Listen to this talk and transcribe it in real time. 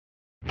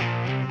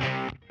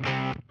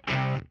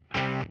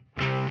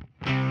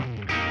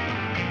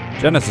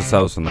Genesis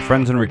House and the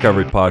Friends in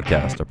Recovery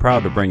podcast are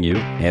proud to bring you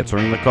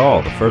Answering the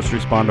Call, the First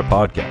Responder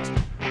podcast.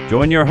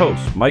 Join your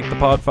hosts, Mike the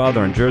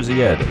Podfather and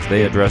Jersey Ed, as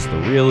they address the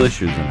real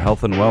issues in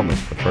health and wellness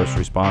for first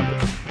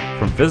responders.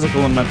 From physical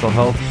and mental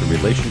health to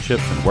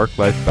relationships and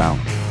work-life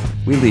balance,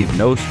 we leave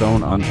no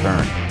stone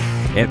unturned.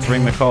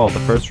 Answering the Call, the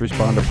First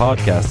Responder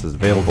podcast is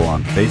available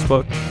on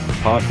Facebook,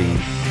 Podbean,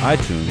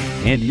 iTunes,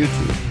 and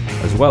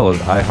YouTube, as well as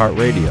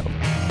iHeartRadio.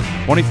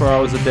 24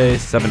 hours a day,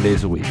 7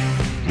 days a week.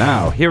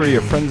 Now, here are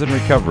your friends in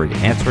recovery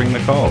answering the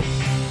calls.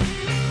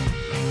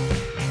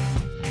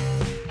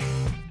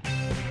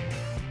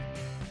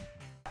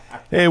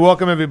 Hey,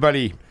 welcome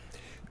everybody.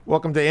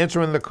 Welcome to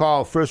Answering the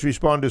Call, First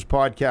Responders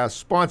podcast,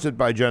 sponsored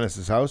by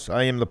Genesis House.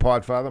 I am the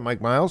Podfather,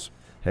 Mike Miles.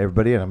 Hey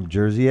everybody, and I'm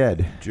Jersey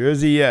Ed.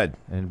 Jersey Ed.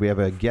 And we have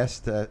a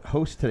guest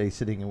host today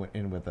sitting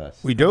in with us.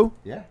 We do?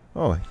 Yeah.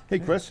 Oh, hey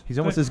Chris. He's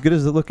almost as good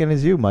as looking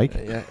as you, Mike.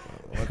 Yeah.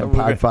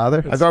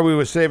 Podfather. I thought we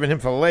were saving him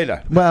for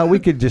later. Well, we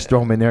could just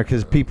throw him in there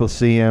because people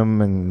see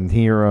him and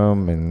hear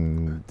him,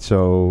 and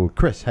so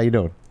Chris, how you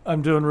doing?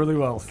 I'm doing really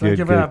well. Thank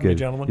you for having me,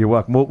 gentlemen. You're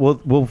welcome.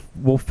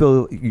 We'll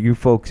fill you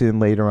folks in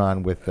later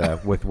on with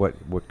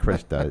what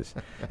Chris does.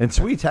 And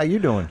Sweets, how you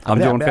doing? I'm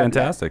doing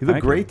fantastic. You look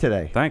Thank great you.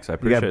 today. Thanks, I You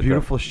appreciate got it. a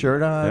beautiful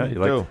shirt on. Yeah, you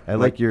like, I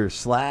like your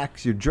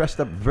slacks. You're dressed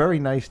up very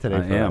nice today.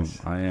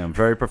 I am.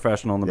 Very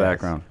professional in the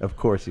background. Of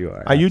course you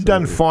are. Are you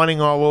done Absolutely.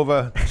 fawning all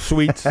over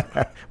Sweets?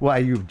 Why,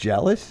 are you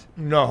jealous?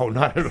 No,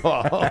 not at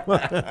all.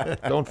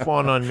 Don't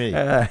fawn on me.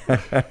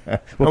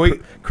 Well,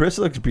 Chris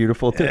looks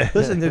beautiful too.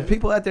 Listen, there's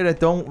people out there that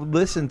don't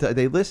listen to.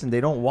 They listen.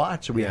 They don't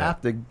watch. So we have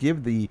to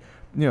give the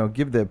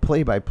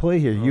play-by-play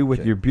here. You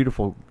with your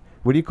beautiful,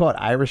 what do you call it?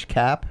 Irish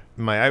cap.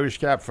 My Irish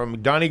cap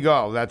from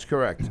Donegal. That's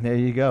correct. There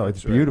you go. That's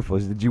It's beautiful.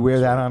 Did you wear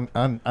that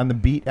on the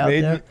beat out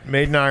there?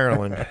 Made in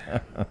Ireland.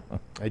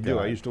 I do.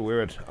 I used to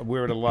wear it. I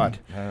wear it a lot.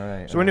 All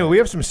right. So anyway, we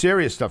have some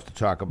serious stuff to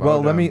talk about.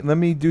 Well, let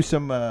me do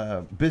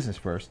some business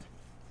first.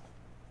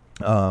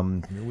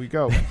 Here we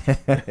go.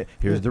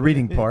 Here's the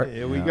reading part.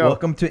 Here we go.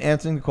 Welcome to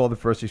Answering the Call, the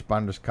First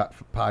Responders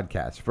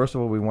podcast. First of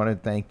all, we want to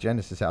thank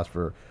Genesis House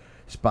for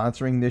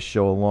sponsoring this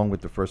show along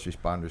with the First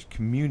Responders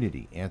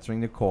community.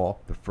 Answering the Call,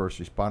 the First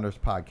Responders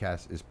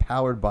podcast is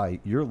powered by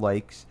your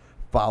likes,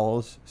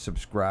 follows,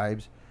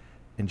 subscribes,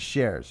 and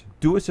shares.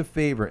 Do us a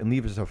favor and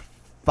leave us a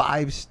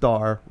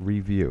 5-star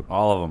review.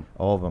 All of them.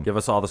 All of them. Give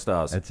us all the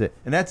stars. That's it.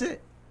 And that's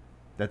it.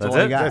 That's That's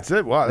all I it? got. That's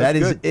it. Wow, That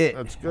that's is good. it.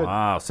 That's good.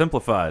 Wow,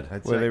 simplified.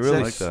 Well, they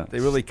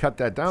really cut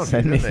that down,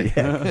 Send didn't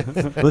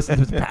they?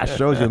 Listen to past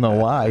shows, you'll know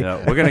why.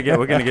 Yeah, we're gonna get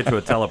you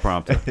a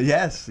teleprompter.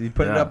 Yes, you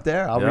put it Yeah. up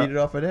there. I'll Yeah. read it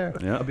off of there.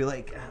 Yeah. I'll be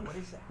like, what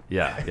is that?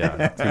 Yeah,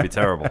 it's gonna be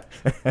terrible.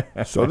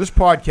 So this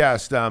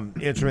podcast,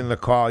 Answering the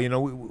Call,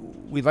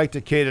 we like to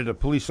cater to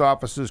police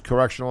officers,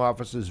 correctional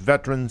officers,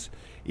 veterans,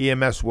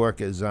 EMS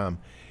workers.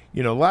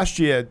 Last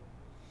year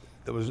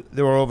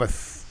there were over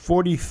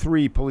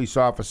 43 police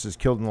officers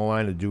killed in the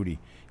line of duty.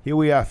 Here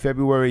we are,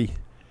 in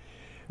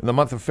the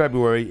month of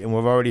February, and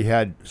we've already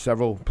had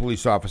several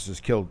police officers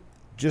killed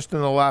just in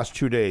the last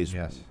 2 days.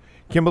 Yes.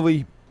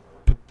 Kimberly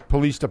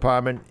Police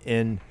Department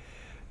in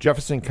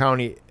Jefferson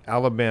County,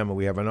 Alabama,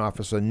 we have an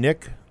officer,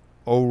 Nick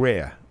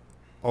O'Rear,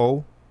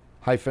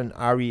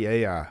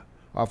 O-R-E-A-R.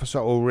 Officer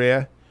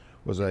O'Rear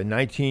was a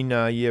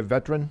 19-year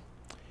veteran,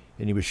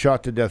 and he was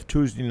shot to death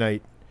Tuesday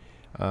night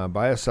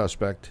by a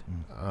suspect.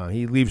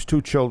 He leaves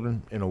 2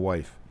 children and a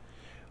wife.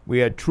 We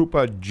had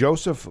Trooper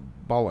Joseph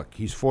Bullock.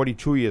 He's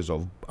 42 years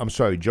old.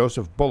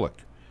 Joseph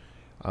Bullock.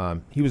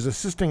 He was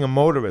assisting a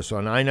motorist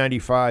on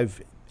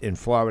I-95 in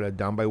Florida,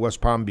 down by West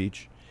Palm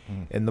Beach.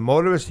 And the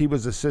motorist he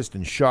was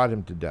assisting shot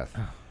him to death.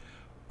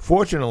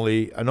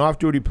 Fortunately, an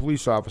off-duty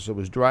police officer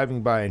was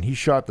driving by, and he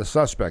shot the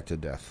suspect to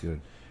death.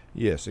 Good.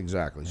 Yes,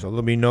 exactly. So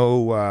there'll be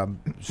no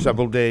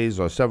several days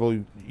or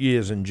several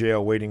years in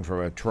jail waiting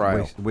for a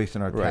trial.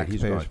 Wasting our Right, he's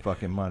taxpayers' gone.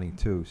 fucking money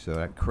too. So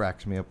that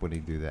cracks me up when he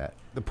do that.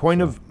 The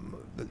point of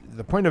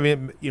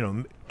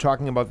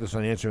talking about this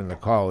on Answering the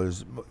Call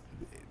is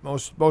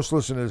most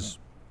listeners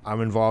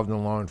are involved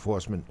in law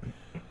enforcement,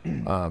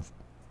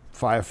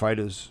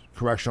 firefighters,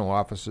 correctional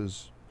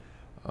officers,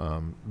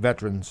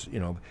 veterans.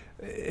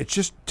 It's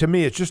just, to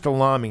me, it's just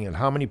alarming at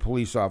how many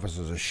police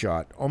officers are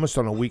shot almost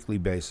on a weekly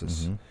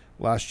basis. Mm-hmm.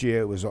 Last year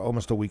it was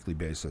almost a weekly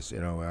basis.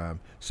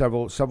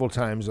 Several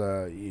times.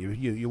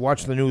 You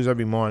watch the news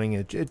every morning.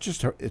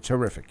 It's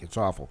horrific. It's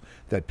awful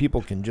that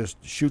people can just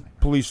shoot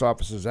police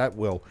officers at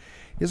will.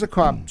 Here's a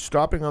cop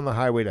stopping on the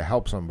highway to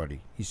help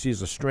somebody. He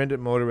sees a stranded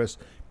motorist,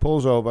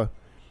 pulls over,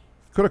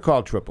 could have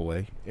called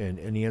AAA,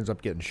 and he ends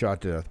up getting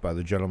shot to death by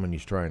the gentleman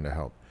he's trying to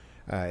help.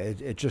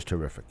 It's just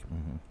horrific.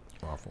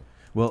 Mm-hmm. Awful.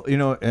 Well,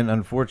 and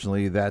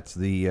unfortunately, that's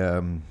the,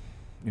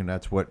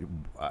 that's what,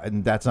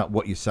 and that's not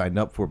what you signed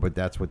up for, but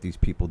that's what these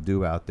people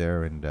do out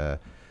there, and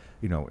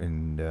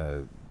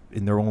in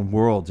their own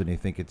worlds, and they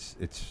think it's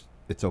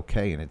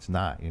okay, and it's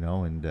not,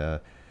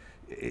 and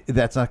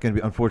that's not going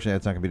to be, unfortunately,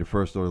 that's not going to be the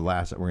first or the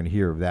last that we're going to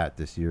hear of that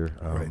this year.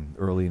 Right.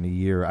 Early in the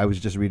year, I was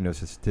just reading those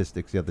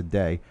statistics the other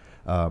day.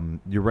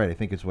 You're right. I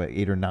think it's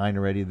 8 or 9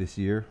 already this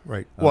year.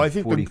 Right. Well, I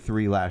think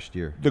 43 last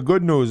year. the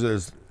good news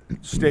is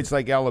states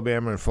like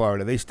Alabama and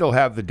Florida, they still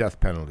have the death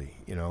penalty.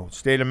 You know,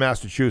 state of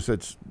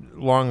Massachusetts,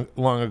 long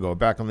ago,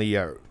 back in the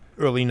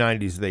early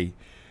 90s,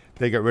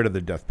 they got rid of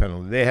the death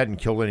penalty. They hadn't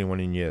killed anyone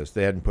in years.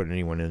 They hadn't put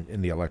anyone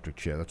in the electric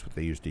chair. That's what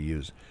they used to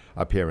use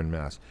up here in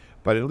Mass.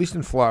 But at least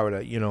in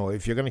Florida, you know,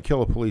 if you're going to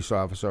kill a police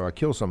officer or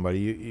kill somebody,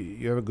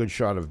 you have a good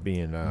shot of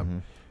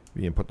being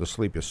put to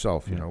sleep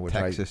yourself. You know, which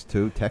Texas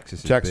too.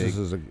 Texas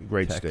is a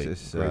great state.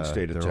 Great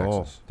state of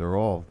Texas. They're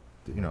all.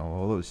 You know,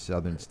 all those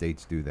southern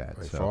states do that.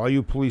 Right. So. For all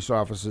you police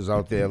officers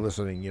out there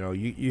listening, you know,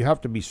 you have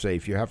to be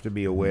safe. You have to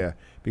be aware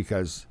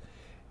because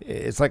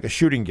it's like a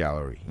shooting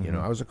gallery. You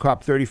know, I was a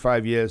cop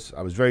 35 years.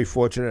 I was very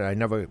fortunate. I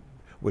never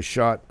was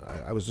shot.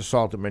 I was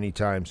assaulted many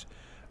times.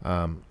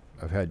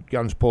 I've had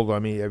guns pulled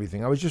on me,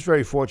 everything. I was just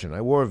very fortunate. I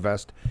wore a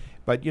vest.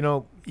 But, you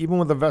know, even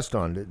with a vest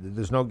on,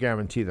 there's no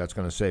guarantee that's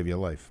going to save your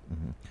life.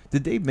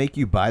 Did they make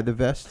you buy the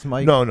vests,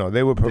 Mike? No,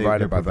 they were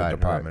provided by the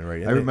department.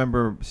 Right? I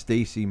remember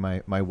Stacy,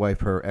 my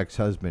wife, her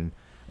ex-husband,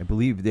 I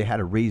believe they had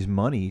to raise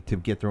money to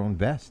get their own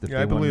vest.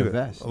 I believe it.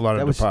 Vest. A lot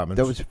of departments.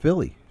 That was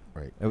Philly.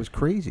 Right. That was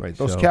crazy. Right.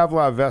 Those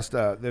Kevlar vests,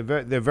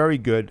 they're very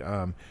good.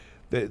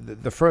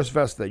 The first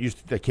vest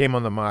that came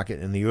on the market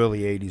in the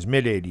early 80s,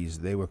 mid 80s,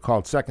 they were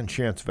called second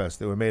chance vests.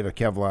 They were made of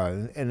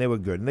Kevlar, and they were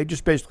good. And they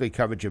just basically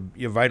covered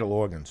your vital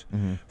organs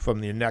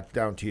from your neck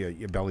down to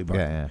your belly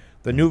button. Yeah.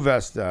 The new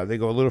vests, they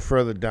go a little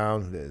further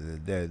down.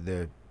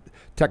 The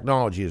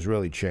technology has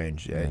really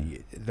changed.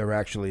 They're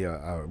actually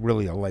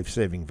really a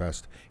life-saving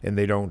vest, and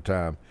they don't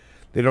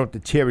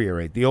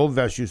deteriorate. The old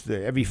vests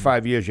every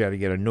 5 years you had to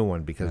get a new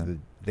one because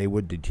they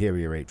would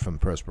deteriorate from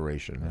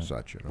perspiration and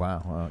such. You know?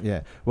 Wow.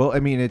 Yeah. Well, I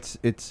mean, it's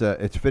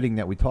fitting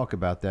that we talk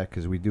about that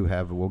because we do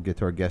have. We'll get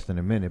to our guest in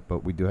a minute,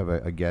 but we do have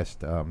a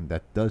guest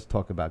that does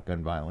talk about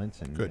gun violence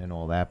and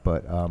all that.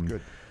 But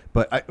good.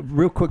 But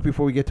real quick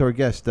before we get to our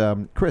guest,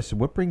 Chris,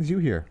 what brings you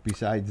here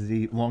besides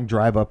the long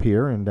drive up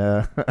here and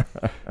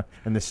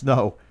and the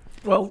snow?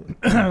 Well,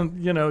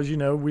 you know, as you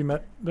know, we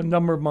met a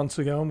number of months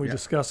ago and we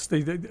discussed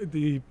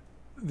the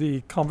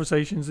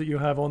conversations that you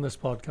have on this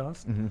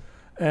podcast.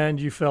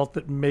 And you felt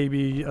that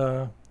maybe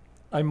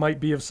I might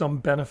be of some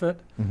benefit.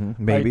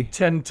 Maybe. I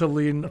tend to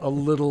lean a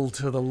little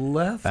to the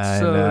left.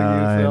 I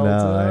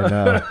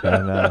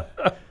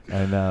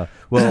know.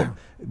 Well,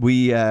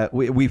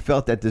 we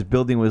felt that this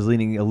building was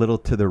leaning a little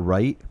to the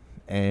right,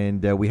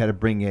 and we had to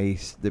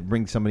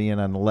bring somebody in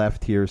on the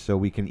left here so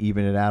we can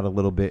even it out a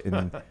little bit.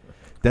 And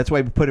that's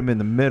why we put him in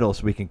the middle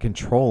so we can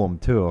control him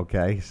too.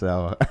 Okay,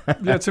 so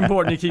yeah, it's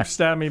important. You keep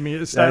stabbing me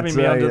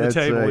under the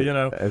table, you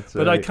know.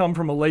 But I come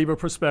from a labor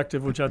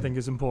perspective, which I think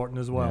is important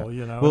as well.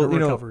 You know, well,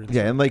 recovery.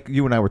 And like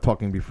you and I were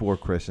talking before,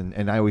 Chris,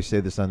 and I always say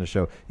this on the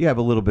show. You have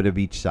a little bit of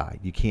each side.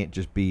 You can't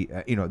just be,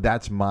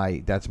 that's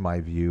my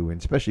view,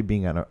 and especially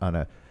being on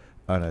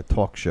a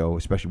talk show,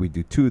 especially we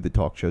do two of the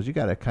talk shows. I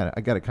got to kind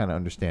of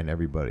understand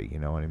everybody. You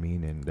know what I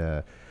mean?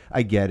 And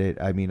I get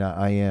it. I mean,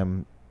 I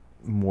am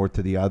more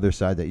to the other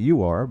side that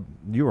you're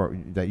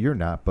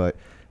not, but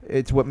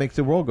it's what makes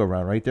the world go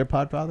round, right there,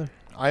 Podfather?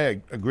 I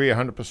agree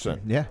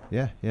 100%.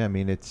 Yeah. I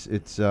mean, it's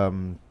it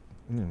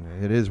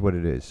is what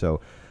it is.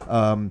 So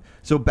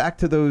so back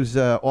to those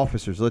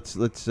officers.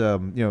 Let's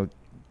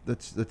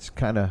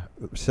kind of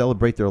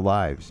celebrate their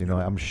lives. You know,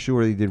 I'm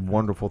sure they did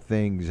wonderful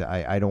things.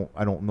 I don't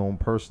know them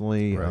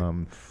personally,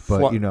 right.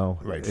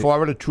 But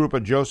Florida Trooper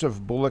Joseph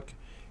Bullock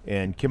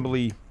and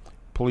Kimberly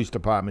Police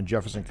Department,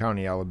 Jefferson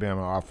County,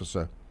 Alabama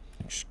officer.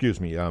 Excuse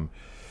me,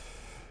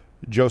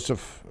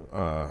 Joseph.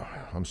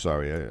 I'm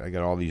sorry, I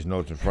got all these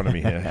notes in front of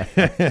me here.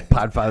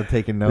 Podfather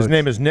taking notes. His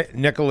name is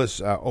Nicholas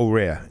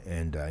O'Rea,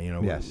 and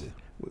yes.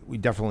 We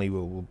definitely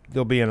will.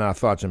 They'll be in our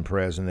thoughts and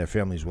prayers, and their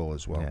families will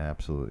as well. Yeah,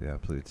 absolutely.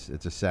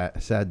 It's a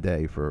sad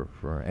day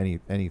for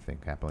anything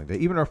happening.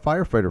 Even our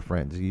firefighter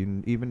friends,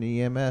 even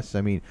the EMS.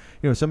 I mean,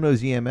 some of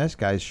those EMS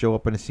guys show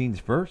up on the scenes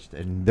first,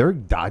 and they're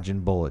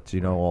dodging bullets,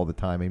 all the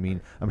time. I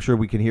mean, I'm sure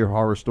we can hear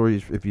horror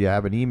stories if you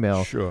have an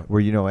email. Sure.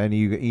 Where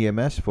any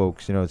EMS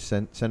folks,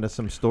 send us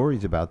some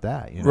stories about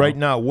that. Right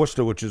now,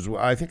 Worcester, which is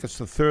I think it's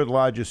the third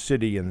largest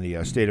city in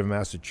the state of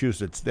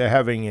Massachusetts, they're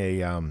having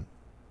a.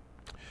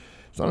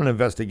 It's not an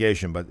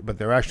investigation, but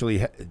they're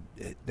actually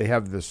they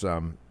have this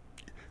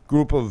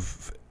group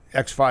of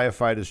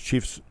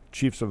ex-firefighters,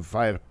 chiefs of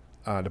fire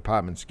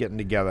departments getting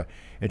together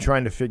and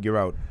trying to figure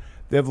out.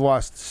 They've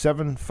lost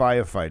 7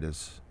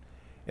 firefighters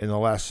in the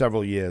last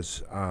several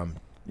years,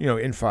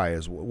 in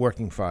fires,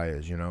 working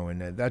fires,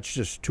 and that's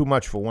just too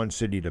much for one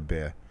city to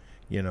bear,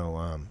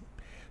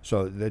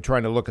 So they're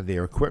trying to look at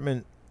their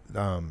equipment,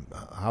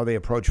 how they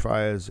approach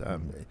fires.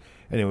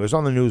 Anyway, it was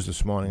on the news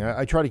this morning.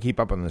 I try to keep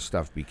up on this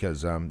stuff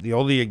because the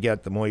older you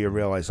get, the more you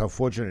realize how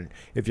fortunate.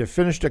 If you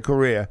finished a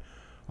career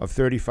of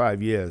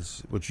 35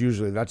 years, which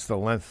usually that's the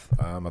length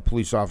a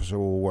police officer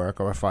will work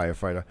or a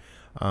firefighter,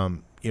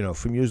 from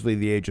usually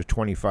the age of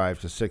 25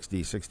 to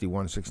 60,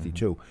 61,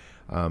 62,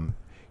 and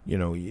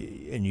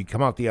you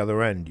come out the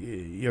other end,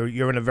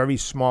 you're in a very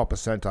small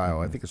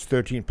percentile. I think it's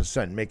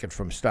 13% make it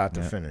from start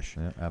to finish.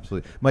 Yeah,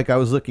 absolutely. Mike, I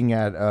was looking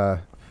at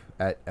the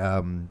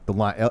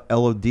line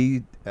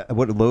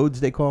what loads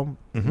they call them,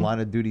 Mhm. line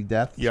of duty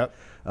deaths. Yep.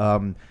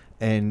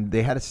 And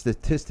they had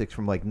statistics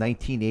from like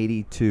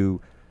 1980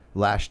 to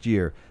last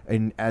year,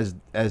 and as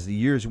the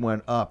years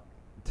went up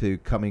to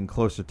coming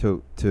closer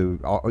to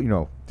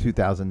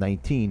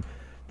 2019,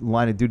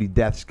 line of duty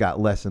deaths got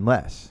less and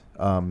less.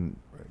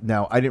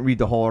 Now, I didn't read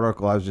the whole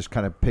article. I was just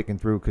kind of picking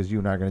through because you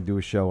and I are going to do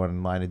a show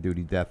on line of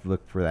duty death.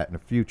 Look for that in the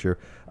future.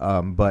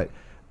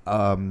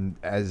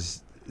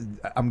 As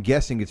I'm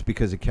guessing it's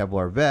because of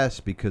Kevlar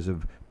vests, because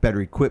of better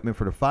equipment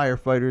for the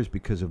firefighters,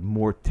 because of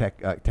more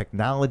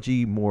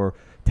technology, more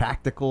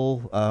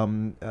tactical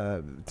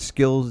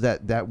skills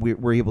that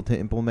we're able to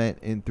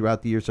implement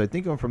throughout the year. So I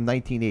think from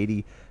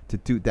 1980 to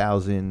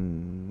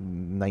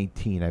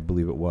 2019, I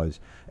believe it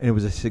was, and it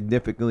was a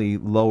significantly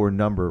lower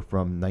number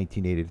from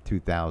 1980 to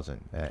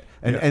 2000,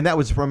 and that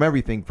was from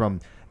everything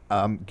from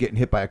getting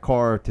hit by a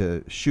car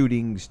to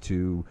shootings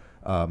to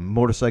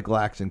motorcycle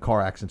accidents,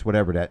 car accidents,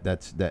 whatever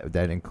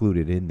that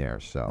included in there.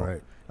 So,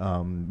 Right.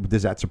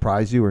 Does that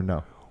surprise you or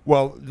no?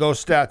 Well,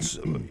 those stats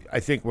I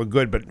think were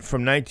good, but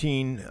from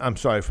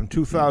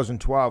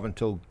 2012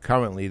 until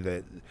currently,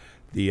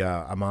 the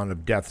amount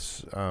of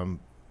deaths,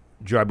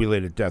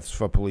 job-related deaths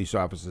for police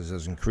officers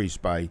has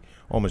increased by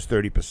almost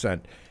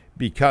 30%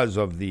 because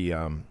of the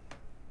I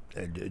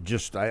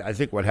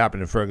think what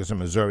happened in Ferguson,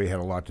 Missouri had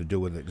a lot to do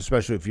with it,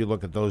 especially if you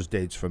look at those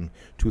dates from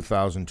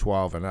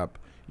 2012 and up.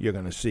 You're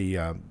going to see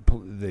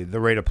the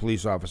rate of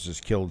police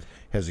officers killed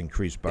has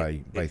increased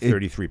by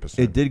 33%.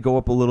 It did go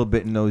up a little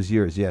bit in those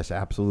years, yes,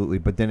 absolutely,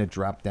 but then it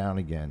dropped down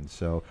again.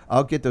 So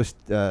I'll get those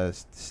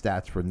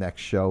stats for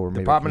next show, or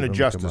maybe Department of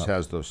Justice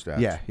has those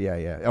stats.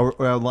 Yeah. Or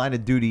a line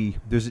of duty.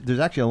 There's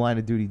actually a line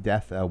of duty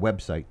death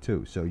website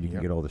too, so you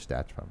can get all the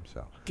stats from.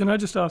 So Can I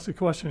just ask a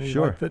question?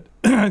 Sure.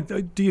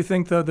 That do you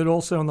think that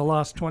also in the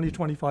last 20,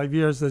 25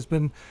 years there's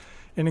been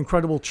an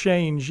incredible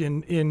change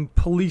in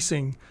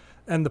policing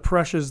and the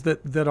pressures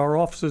that our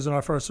officers and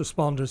our first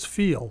responders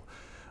feel?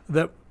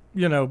 That,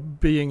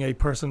 being a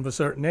person of a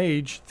certain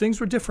age, things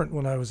were different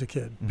when I was a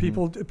kid.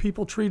 Mm-hmm.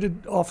 People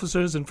treated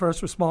officers and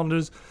first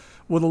responders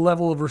with a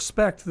level of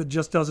respect that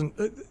just doesn't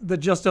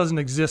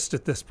exist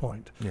at this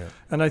point. Yeah.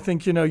 And I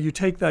think you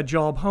take that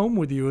job home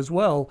with you as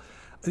well.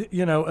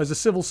 As a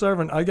civil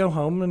servant, I go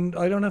home and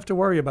I don't have to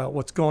worry about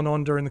what's going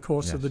on during the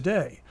course of the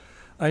day.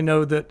 I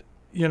know that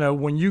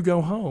when you go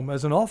home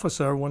as an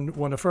officer,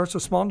 when a first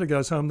responder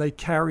goes home, they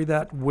carry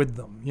that with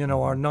them.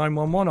 Our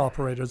 911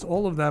 operators,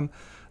 all of them,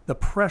 the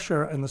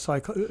pressure and the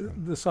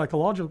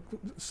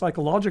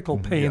psychological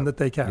pain that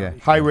they carry. Yeah.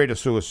 High rate of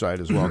suicide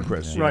as well,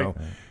 Chris. Right. You know,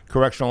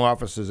 correctional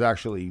officers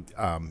actually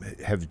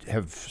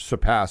have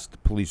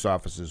surpassed police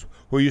officers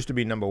who used to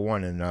be number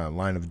one in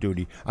line of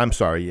duty. I'm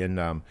sorry,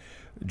 in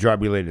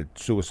job-related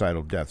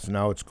suicidal deaths.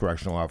 Now it's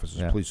correctional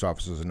officers. Yeah. Police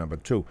officers are number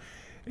two.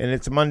 And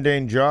it's a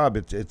mundane job.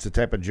 It's a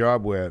type of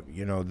job where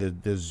you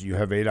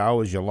have 8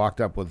 hours. You're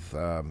locked up with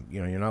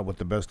you're not with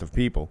the best of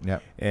people. Yeah.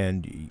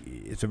 And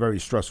it's a very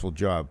stressful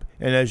job.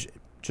 And as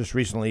just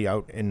recently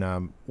out in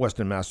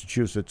Western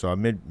Massachusetts or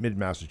mid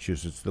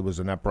Massachusetts, there was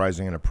an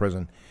uprising in a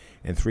prison,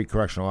 and 3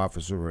 correctional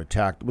officers were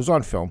attacked. It was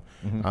on film.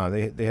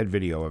 Mm-hmm. They had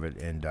video of it,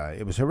 and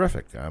it was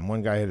horrific.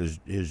 One guy had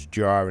his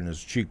jaw and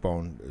his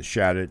cheekbone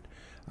shattered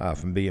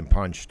from being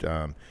punched.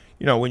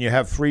 When you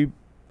have 3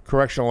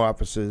 correctional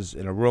officers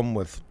in a room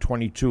with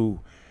 22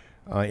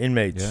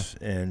 inmates,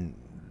 and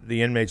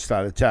the inmates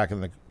start attacking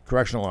the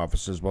correctional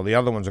officers, well, the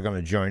other ones are going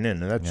to join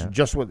in, and that's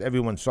just what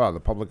everyone saw. The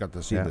public got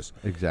to see this.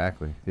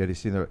 Exactly. Yeah, they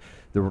see the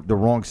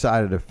wrong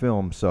side of the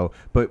film. So,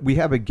 but we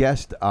have a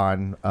guest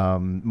on.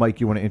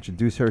 Mike, you want to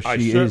introduce her? I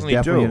She is certainly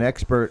definitely do. an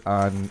expert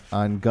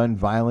on gun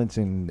violence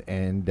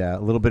and a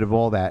little bit of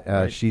all that.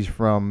 Right. She's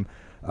from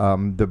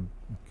the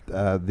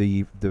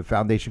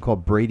foundation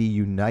called Brady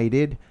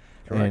United.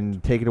 Correct.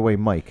 And take it away,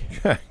 Mike.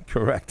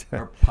 Correct.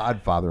 Or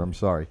Podfather, I'm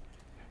sorry.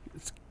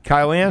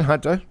 Kyle Ann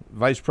Hunter,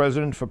 Vice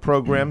President for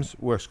Programs,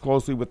 works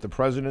closely with the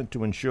President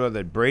to ensure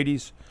that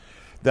Brady's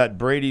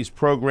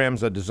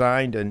programs are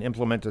designed and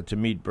implemented to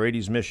meet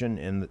Brady's mission,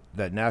 and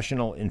that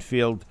national and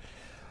field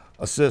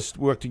assist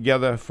work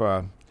together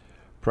for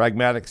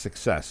pragmatic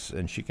success.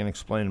 And she can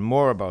explain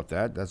more about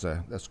that. That's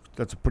a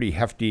pretty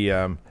hefty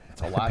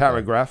It's a lot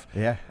paragraph.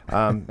 Yeah.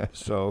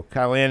 So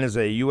Kyle Ann is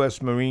a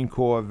U.S. Marine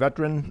Corps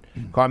veteran,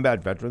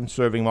 combat veteran,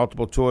 serving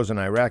multiple tours in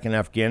Iraq and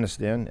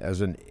Afghanistan as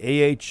an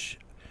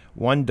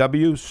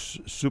AH-1W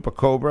Super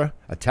Cobra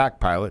attack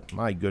pilot.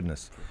 My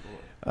goodness.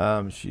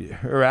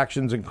 Her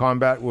actions in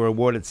combat were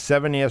awarded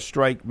 7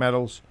 airstrike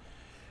medals.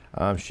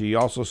 She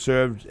also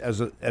served as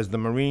the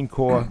Marine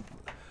Corps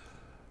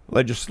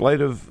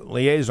Legislative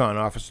Liaison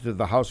Officer to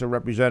the House of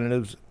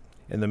Representatives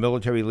and the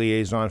Military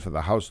Liaison for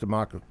the House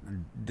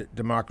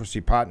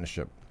Democracy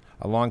Partnership.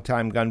 A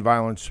longtime gun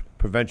violence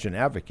prevention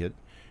advocate,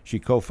 she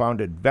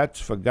co-founded Vets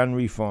for Gun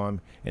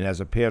Reform and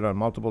has appeared on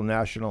multiple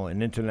national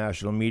and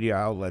international media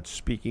outlets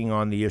speaking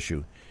on the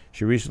issue.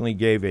 She recently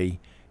gave a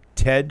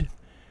TED,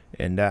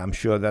 and I'm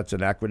sure that's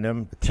an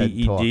acronym,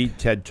 TED,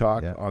 TED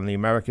Talk, on the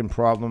American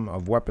problem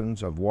of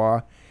weapons of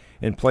war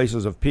in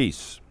places of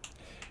peace.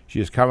 She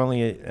is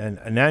currently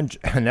an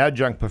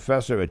adjunct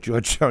professor at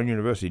Georgetown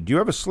University. Do you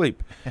ever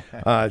sleep?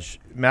 She has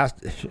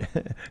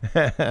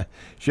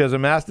a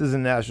master's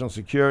in national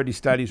security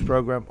studies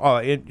program.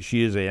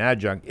 She is an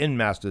adjunct in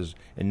master's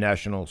in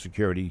national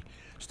security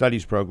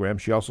studies program.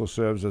 She also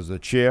serves as the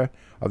chair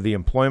of the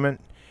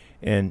Employment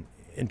and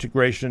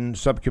Integration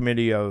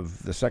Subcommittee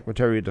of the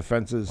Secretary of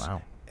Defense's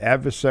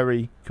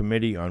Advisory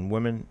Committee on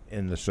Women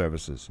in the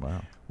Services.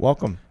 Wow.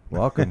 Welcome.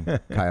 Welcome,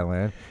 Kyle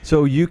Ann.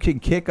 So you can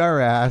kick our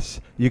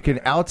ass, you can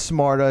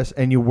outsmart us,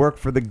 and you work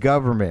for the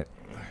government.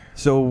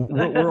 So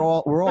we're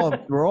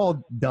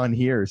all done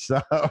here.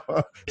 So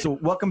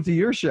welcome to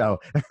your show.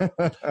 No.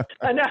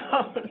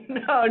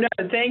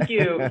 Thank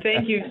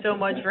you so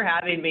much for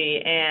having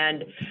me,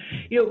 and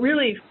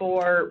really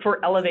for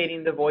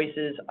elevating the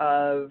voices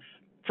of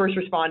first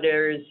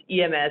responders,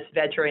 EMS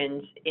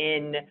veterans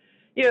in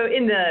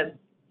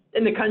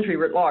the country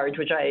writ large,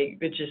 which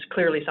is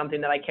clearly something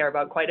that I care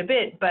about quite a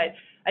bit. But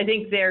I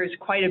think there's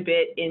quite a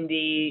bit in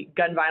the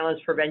gun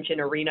violence prevention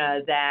arena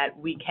that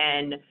we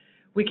can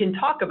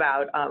talk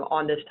about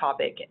on this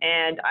topic.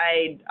 And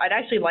I'd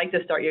actually like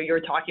to start. You're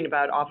talking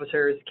about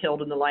officers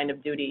killed in the line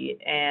of duty,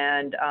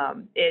 and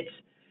it's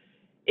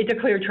a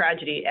clear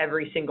tragedy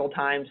every single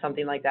time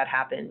something like that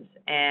happens.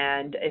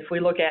 And if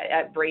we look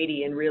at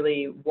Brady and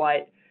really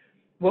what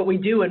we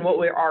do and what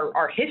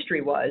our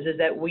history was, is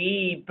that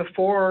we,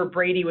 before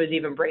Brady was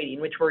even Brady,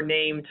 which were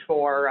named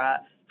for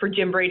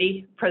Jim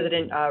Brady,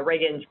 President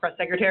Reagan's press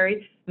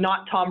secretary,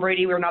 not Tom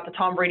Brady. We're not the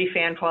Tom Brady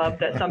fan club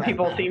that some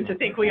people seem to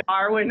think we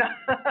are. When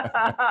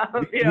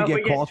you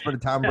get calls for the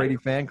Tom Brady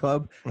fan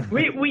club.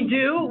 We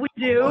do. Which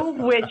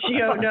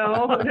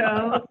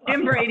no,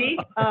 Jim Brady,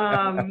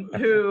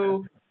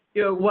 who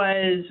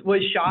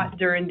was shot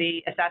during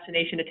the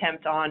assassination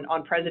attempt on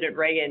President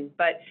Reagan,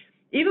 but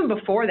even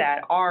before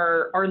that,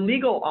 our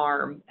legal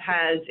arm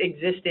has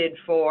existed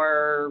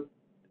for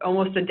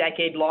almost a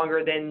decade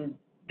longer than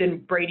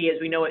Brady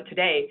as we know it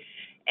today,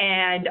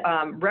 and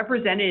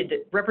representing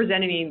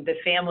the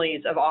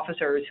families of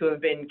officers who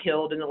have been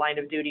killed in the line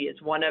of duty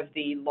is one of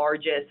the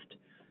largest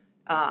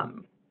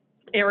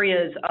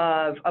areas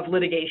of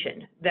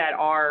litigation that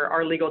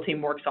our legal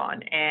team works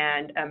on,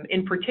 and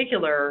in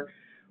particular,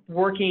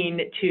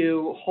 working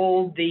to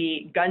hold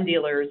the gun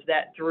dealers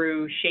that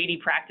through shady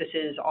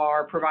practices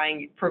are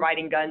providing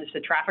guns to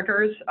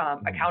traffickers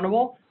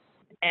accountable,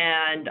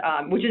 and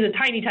which is a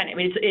tiny. I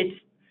mean, it's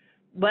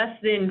less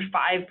than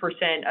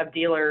 5% of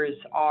dealers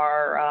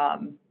or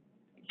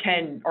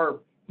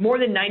more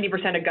than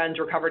 90% of guns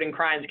recovered in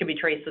crimes can be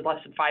traced to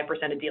less than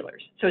 5% of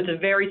dealers. So it's a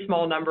very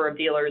small number of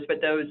dealers, but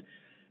those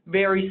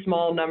very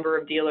small number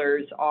of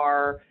dealers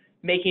are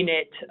making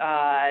it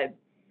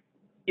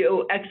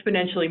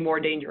exponentially more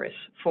dangerous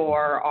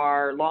for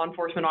our law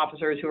enforcement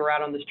officers who are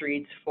out on the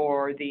streets,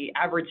 for the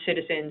average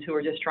citizens who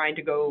are just trying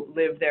to go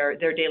live their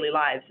daily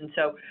lives. And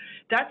so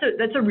that's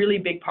a really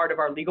big part of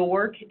our legal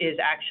work, is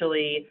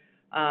actually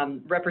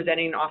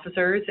representing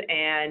officers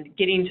and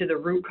getting to the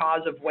root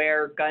cause of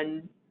where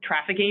gun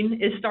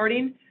trafficking is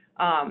starting,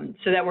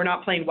 so that we're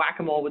not playing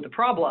whack-a-mole with the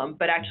problem,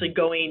 but actually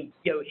going,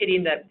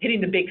 hitting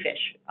the big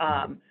fish,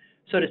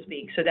 so to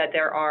speak, so that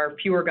there are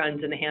fewer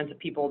guns in the hands of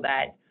people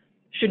that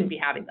shouldn't be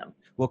having them.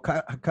 Well,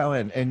 Kyle,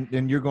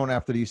 and you're going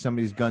after some of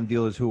these gun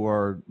dealers who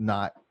are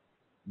not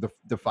the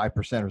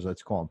 5%ers,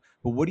 let's call them.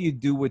 But what do you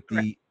do with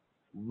the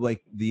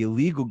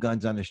illegal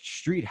guns on the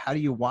street? How do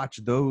you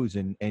watch those?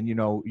 And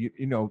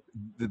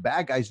the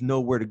bad guys know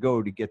where to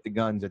go to get the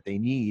guns that they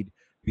need,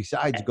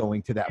 besides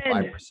going to that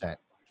 5%.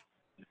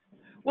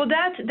 Well,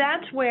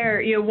 that's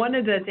where, one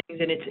of the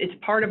things, and it's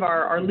part of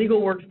our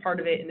legal work's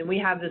part of it, and then we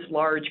have this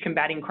large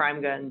combating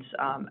crime guns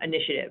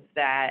initiative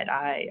that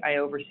I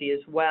oversee as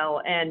well.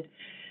 And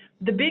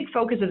the big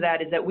focus of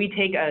that is that we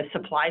take a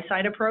supply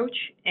side approach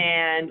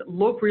and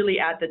look really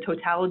at the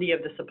totality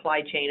of the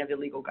supply chain of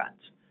illegal guns.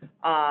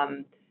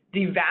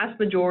 The vast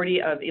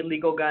majority of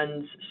illegal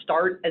guns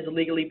start as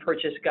illegally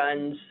purchased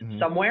guns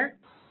somewhere.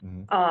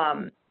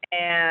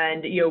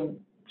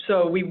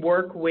 So we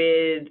work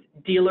with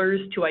dealers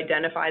to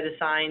identify the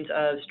signs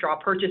of straw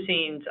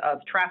purchasing,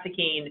 of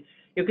trafficking,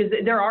 because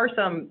there are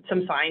some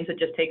signs that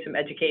just take some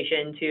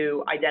education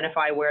to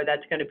identify where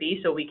that's going to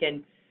be, so we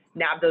can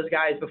nab those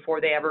guys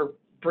before they ever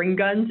bring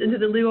guns into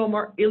the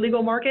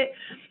illegal market.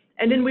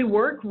 And then we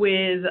work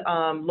with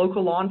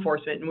local law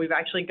enforcement, and we've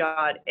actually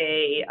got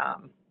a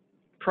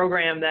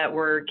program that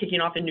we're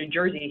kicking off in New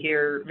Jersey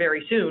here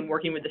very soon,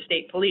 working with the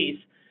state police.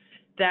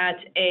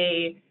 That's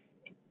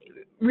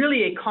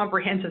really a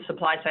comprehensive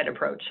supply side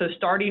approach. So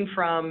starting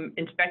from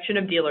inspection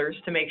of dealers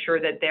to make sure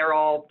that they're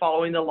all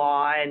following the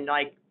law and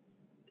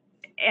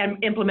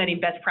implementing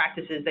best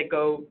practices that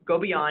go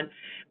beyond,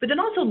 but then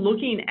also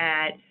looking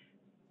at,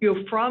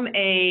 from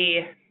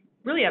a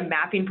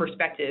mapping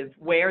perspective,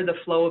 where the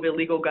flow of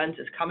illegal guns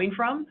is coming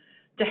from,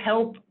 to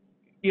help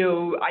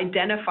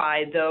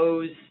identify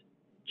those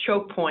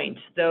choke points,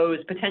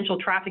 those potential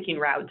trafficking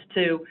routes,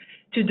 to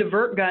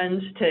divert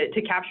guns,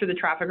 to capture the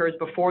traffickers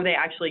before they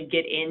actually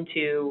get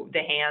into the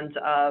hands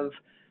of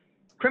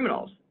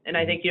criminals. And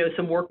I think,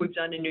 some work we've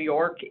done in New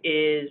York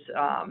is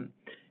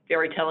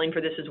very telling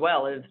for this as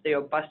well, is,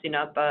 busting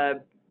up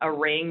a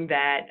ring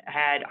that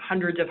had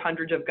hundreds of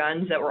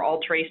guns that were all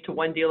traced to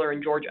one dealer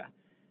in Georgia,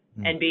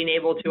 and being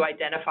able to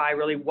identify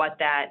really what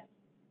that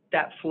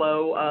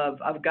flow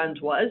of guns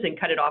was and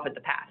cut it off at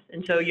the pass.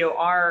 And so,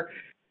 our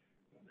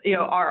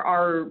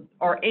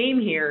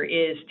aim here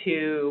is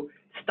to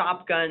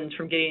stop guns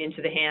from getting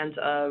into the hands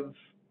of,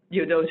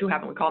 those who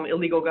happen, we call them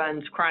illegal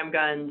guns, crime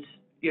guns,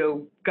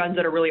 guns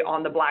that are really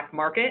on the black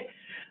market.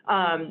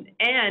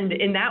 And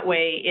in that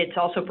way, it's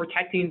also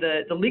protecting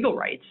the legal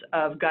rights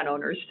of gun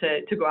owners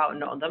to go out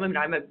and own them. I mean,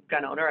 I'm a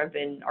gun owner. I've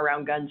been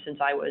around guns since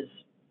I was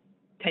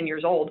 10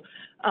 years old.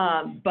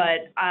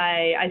 But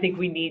I think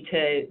we need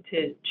to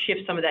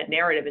shift some of that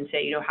narrative and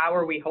say, how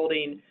are we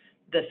holding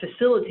the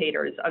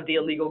facilitators of the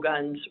illegal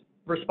guns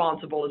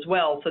responsible as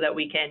well, so that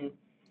we can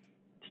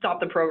stop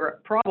the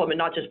problem and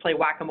not just play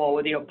whack-a-mole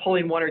with,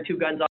 pulling one or two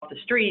guns off the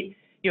street.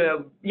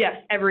 Yes,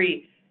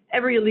 every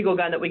illegal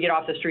gun that we get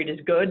off the street is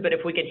good, but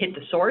if we can hit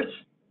the source,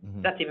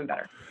 that's even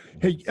better.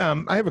 Hey,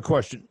 I have a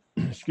question.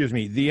 Excuse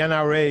me. The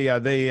NRA, are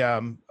they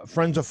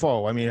friends or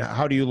foe? I mean,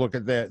 how do you look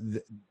at that?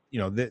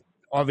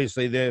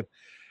 Obviously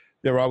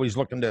they're always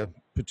looking to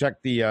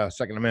protect the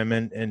Second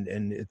Amendment, and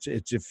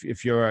it's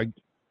if you're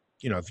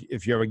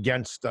if you're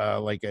against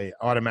like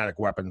automatic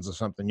weapons or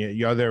something,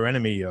 you're their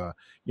enemy.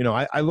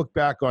 I look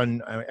back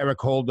on Eric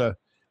Holder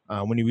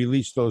when he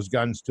released those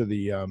guns to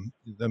the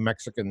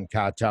Mexican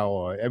cartel,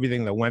 or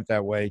everything that went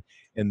that way,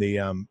 and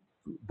the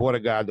border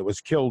guard that was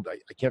killed. I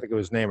can't think of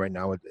his name right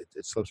now. It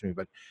slips me,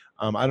 but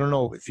I don't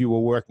know if you were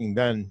working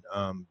then.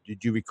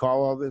 Did you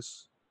recall all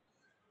this?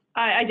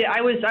 I did.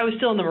 I was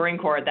still in the Marine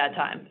Corps at that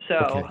time, so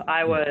okay.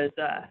 I was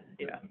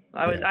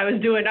I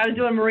was doing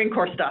Marine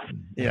Corps stuff.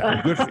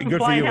 Yeah, good for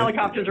flying you.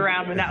 Helicopters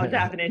around when that was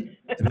happening.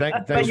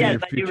 Thanks yes,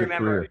 I do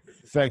remember.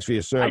 Thanks for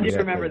your service. I do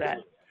remember that.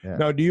 Yeah.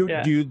 Now, do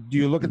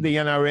you look at the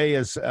NRA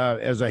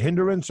as a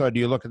hindrance, or do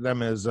you look at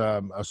them as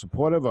a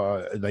supportive,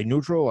 or are they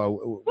neutral, or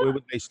where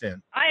would they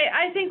stand?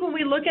 I think when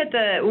we look at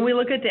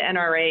the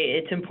NRA,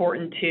 it's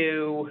important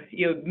to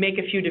make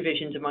a few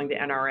divisions among the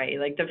NRA.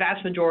 Like the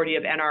vast majority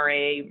of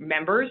NRA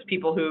members,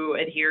 people who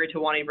adhere to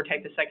wanting to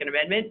protect the Second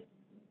Amendment,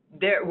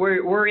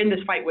 we're in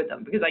this fight with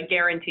them, because I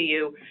guarantee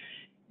you,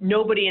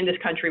 nobody in this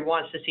country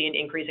wants to see an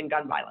increase in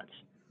gun violence,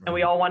 and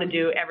we all want to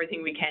do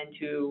everything we can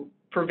to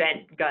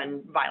prevent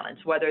gun violence,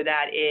 whether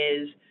that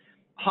is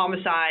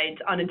homicides,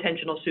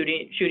 unintentional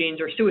shootings,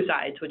 or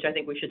suicides, which I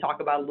think we should talk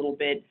about a little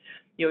bit,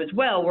 as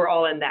well. We're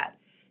all in that.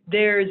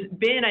 There's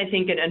been, I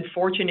think, an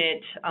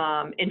unfortunate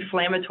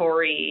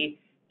inflammatory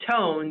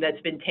tone that's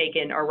been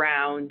taken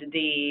around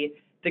the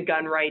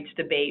gun rights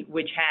debate,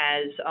 which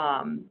has,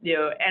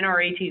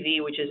 NRA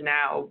TV, which is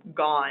now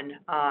gone,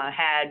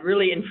 had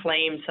really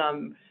inflamed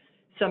some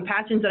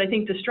passions that I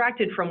think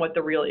distracted from what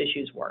the real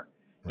issues were.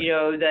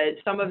 Right. That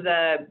some of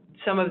the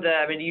I'm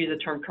going to use the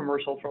term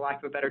commercial for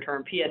lack of a better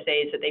term,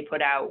 PSAs that they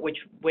put out, which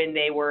when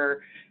they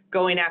were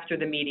going after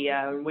the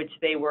media, which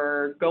they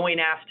were going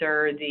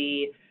after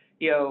the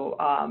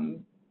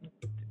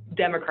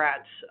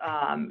Democrats,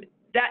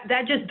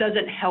 that just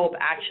doesn't help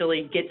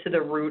actually get to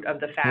the root of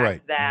the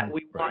fact that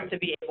we want to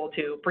be able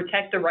to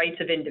protect the rights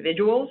of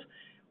individuals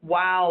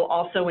while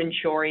also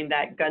ensuring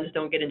that guns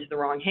don't get into the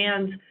wrong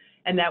hands,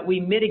 and that we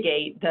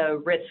mitigate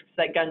the risks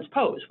that guns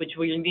pose, which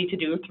we need to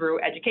do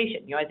through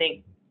education. I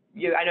think,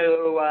 I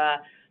know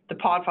the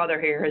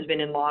Podfather here has been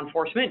in law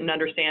enforcement and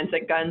understands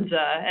that guns,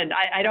 and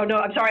I don't know,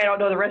 I'm sorry, I don't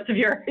know the rest of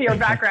your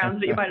backgrounds,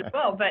 but you might as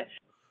well. But,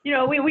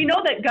 we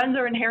know that guns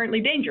are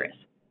inherently dangerous.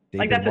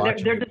 David, like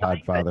that's they're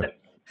designed. Podfather.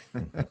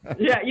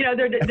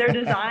 They're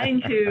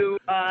designed to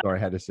sorry,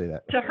 I had to say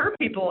that, to hurt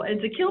people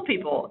and to kill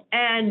people,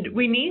 and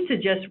we need to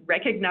just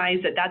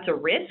recognize that that's a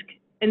risk,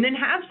 and then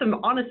have some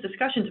honest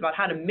discussions about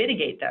how to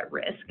mitigate that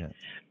risk. Yeah.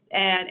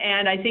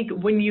 And I think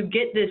when you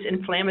get this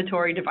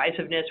inflammatory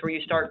divisiveness where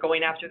you start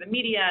going after the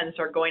media and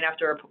start going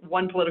after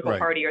one political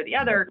party or the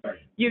other,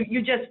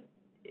 you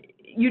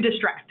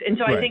distract. And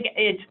so I think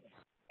it's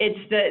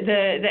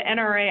the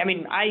NRA. I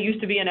mean, I used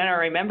to be an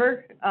NRA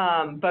member,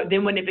 but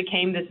then when it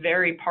became this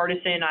very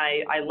partisan,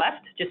 I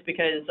left just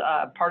because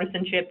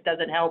partisanship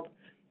doesn't help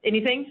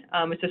anything.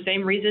 It's the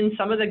same reason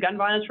some of the gun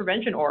violence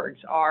prevention orgs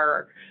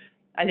are,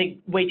 I think,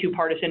 way too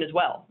partisan as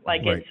well.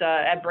 Like it's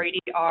at Brady,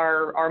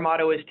 our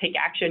motto is take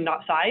action,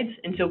 not sides.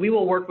 And so we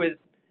will work with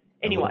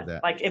anyone.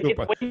 Like if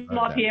Wayne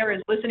LaPierre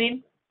is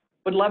listening,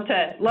 would love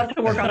to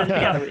work on this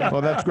together.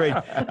 Well, that's great.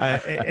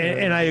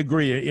 And I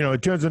agree.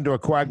 It turns into a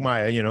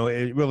quagmire.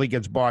 It really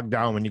gets bogged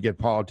down when you get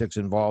politics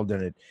involved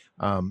in it.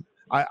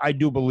 I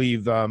do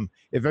believe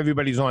if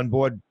everybody's on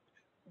board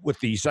with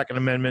the Second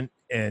Amendment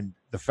and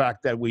the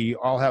fact that we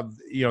all have,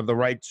 the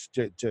rights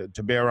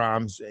to bear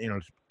arms,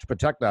 to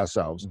protect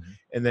ourselves,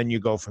 and then you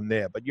go from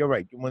there. But you're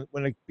right.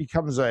 When it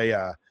becomes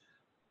a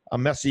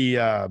messy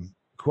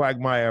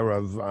quagmire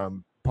of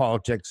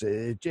politics,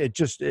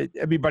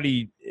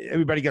 everybody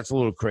gets a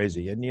little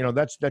crazy, and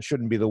that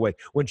shouldn't be the way.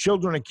 When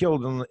children are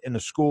killed in a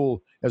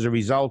school as a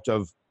result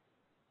of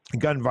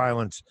gun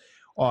violence,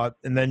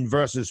 and then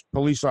versus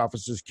police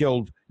officers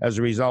killed as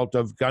a result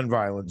of gun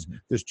violence.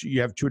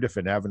 You have two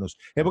different avenues.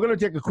 Hey, we're going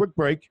to take a quick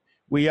break.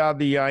 We are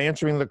the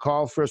Answering the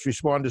Call First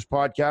Responders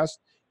podcast,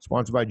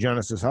 sponsored by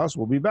Genesis House.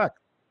 We'll be back.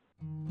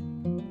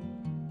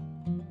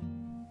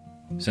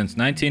 Since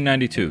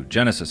 1992,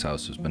 Genesis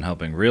House has been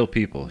helping real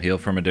people heal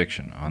from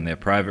addiction on their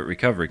private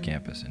recovery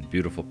campus in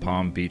beautiful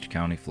Palm Beach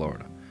County,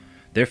 Florida.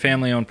 Their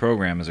family-owned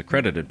program is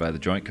accredited by the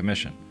Joint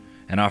Commission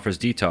and offers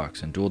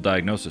detox and dual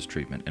diagnosis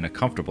treatment in a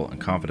comfortable and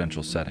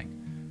confidential setting.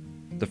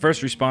 The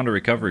First Responder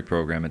Recovery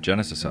Program at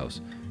Genesis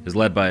House is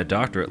led by a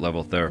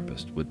doctorate-level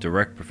therapist with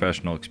direct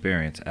professional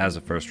experience as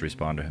a first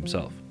responder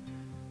himself.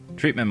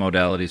 Treatment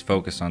modalities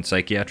focus on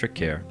psychiatric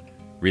care,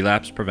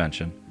 relapse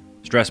prevention,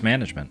 stress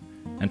management,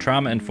 and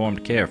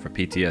trauma-informed care for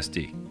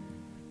PTSD.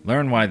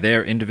 Learn why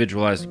their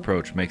individualized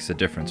approach makes a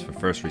difference for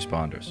first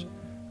responders.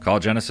 Call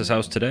Genesis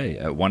House today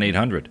at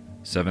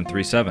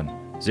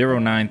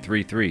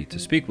 1-800-737-0933 to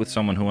speak with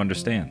someone who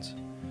understands.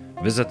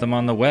 Visit them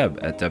on the web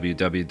at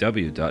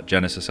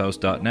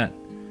www.genesishouse.net.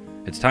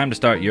 It's time to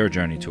start your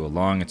journey to a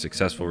long and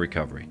successful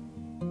recovery.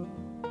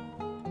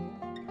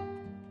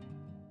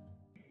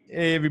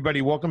 Hey,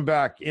 everybody. Welcome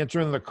back.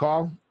 Answering the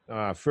Call,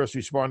 First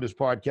Responders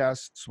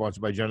podcast,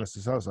 sponsored by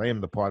Genesis House. I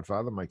am the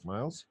Podfather, Mike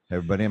Miles.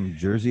 Everybody, I'm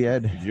Jersey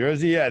Ed.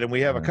 Jersey Ed. And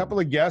we have a couple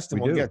of guests,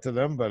 and we'll get to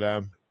them.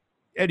 But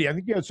Eddie, I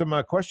think you had some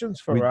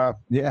questions for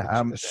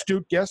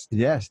astute guest.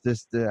 Yes,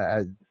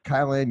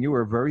 Kyle Ann, you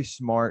were very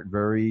smart,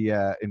 very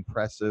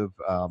impressive.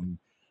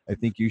 I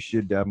think you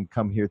should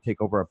come here,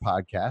 take over our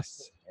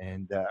podcasts,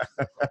 and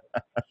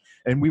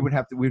and we'd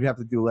have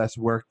to do less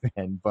work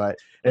then. But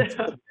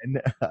a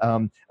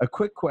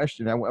quick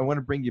question. I want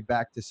to bring you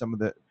back to some of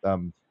the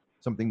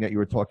something that you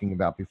were talking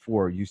about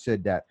before. You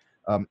said that,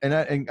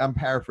 and I'm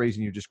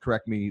paraphrasing you. Just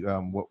correct me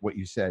what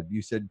you said.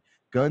 You said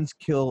guns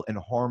kill and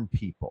harm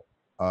people.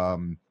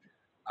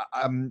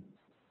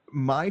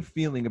 My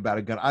feeling about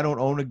a gun. I don't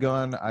own a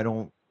gun. I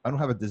don't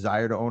have a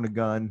desire to own a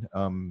gun.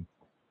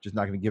 Just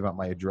not going to give out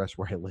my address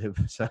where I live.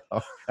 So,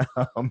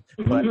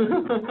 but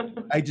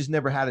I just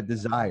never had a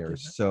desire.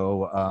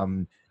 So,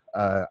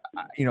 I'm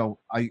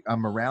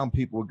around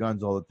people with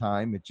guns all the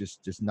time. It's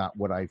just not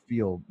what I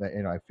feel.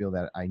 I feel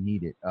that I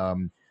need it.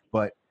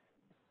 But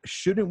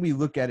shouldn't we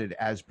look at it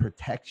as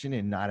protection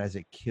and not as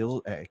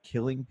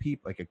killing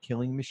people, like a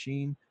killing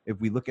machine? If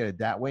we look at it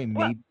that way,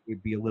 maybe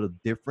it'd be a little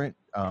different.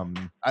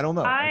 I don't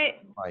know.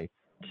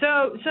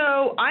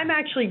 So I'm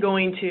actually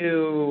going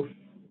to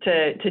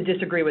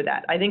disagree with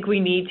that. I think we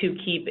need to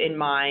keep in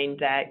mind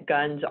that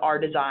guns are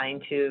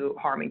designed to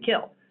harm and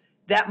kill.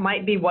 That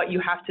might be what you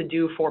have to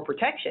do for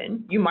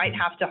protection. You might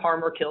have to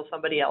harm or kill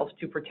somebody else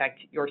to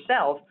protect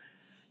yourself.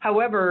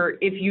 However,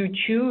 if you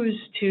choose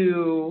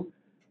to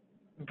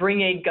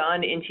bring a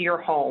gun into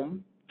your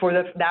home for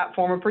that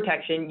form of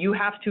protection, you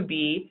have to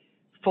be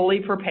fully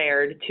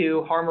prepared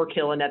to harm or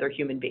kill another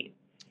human being.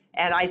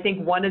 And I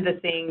think one of the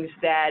things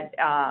that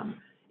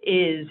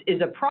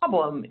is a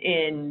problem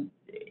in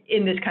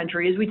this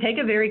country is we take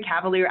a very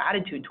cavalier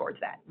attitude towards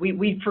that.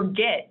 We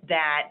forget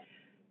that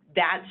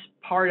that's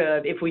part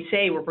of, if we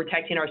say we're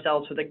protecting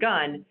ourselves with a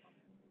gun,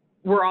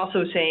 we're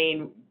also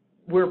saying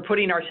we're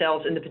putting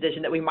ourselves in the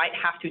position that we might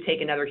have to take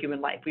another human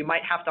life. We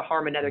might have to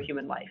harm another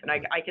human life. And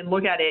I can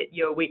look at it,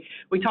 we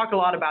talk a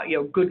lot about,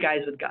 good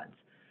guys with guns.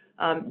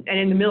 And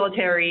in the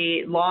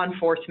military, law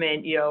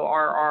enforcement,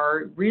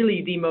 are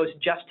really the most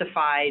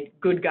justified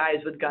good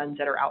guys with guns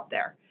that are out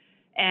there.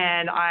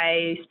 And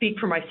I speak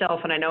for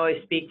myself, and I know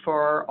I speak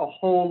for a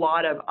whole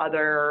lot of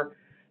other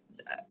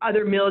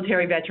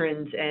military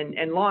veterans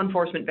and law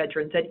enforcement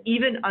veterans, that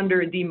even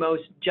under the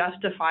most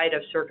justified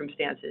of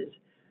circumstances,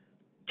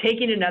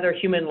 taking another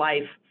human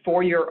life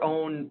for your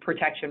own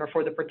protection or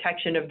for the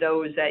protection of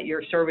those that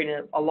you're serving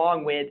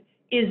along with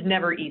is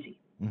never easy.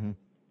 Mm-hmm.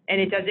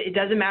 And it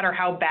doesn't matter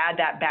how bad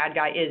that bad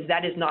guy is.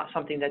 That is not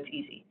something that's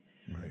easy.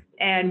 Right.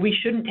 And we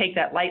shouldn't take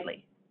that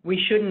lightly. We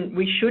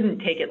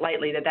shouldn't take it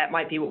lightly that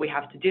might be what we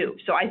have to do.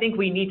 So I think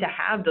we need to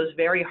have those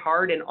very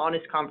hard and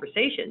honest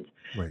conversations,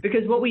 right.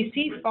 Because what we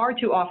see far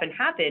too often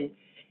happen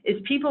is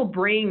people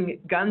bring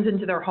guns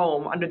into their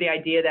home under the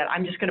idea that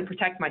I'm just going to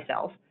protect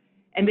myself.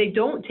 And they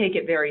don't take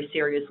it very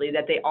seriously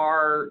that they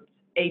are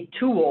a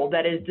tool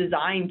that is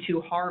designed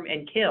to harm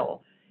and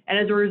kill. And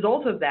as a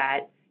result of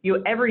that,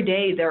 every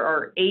day there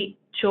are 8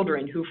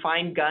 children who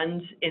find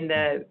guns in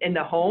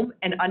the home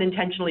and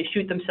unintentionally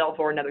shoot themselves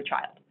or another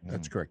child.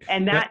 That's correct.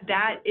 And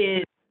that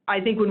is, I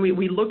think when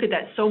we look at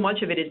that, so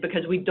much of it is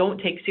because we don't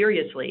take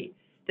seriously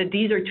that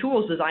these are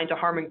tools designed to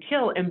harm and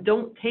kill, and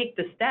don't take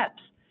the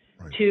steps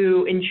right.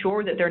 to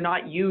ensure that they're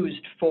not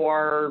used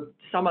for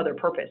some other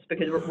purpose,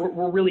 because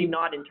we're really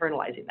not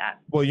internalizing that.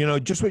 Well,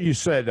 just what you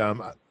said,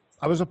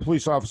 I was a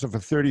police officer for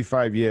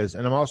 35 years,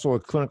 and I'm also a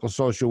clinical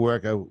social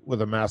worker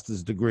with a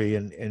master's degree,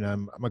 and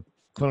I'm a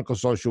clinical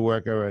social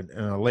worker and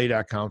a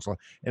LADAC counselor.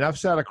 And I've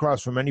sat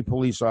across from many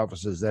police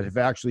officers that have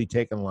actually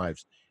taken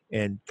lives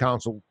and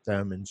counseled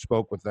them and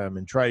spoke with them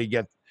and tried to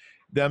get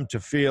them to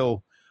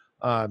feel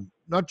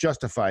not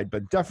justified,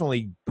 but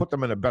definitely put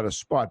them in a better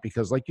spot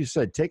because, like you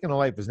said, taking a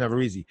life is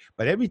never easy.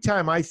 But every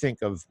time I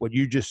think of what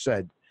you just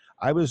said,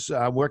 I was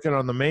working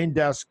on the main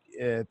desk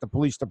at the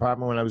police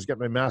department when I was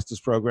getting my master's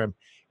program,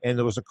 and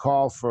there was a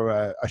call for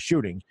a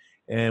shooting.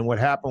 And what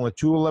happened with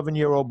 2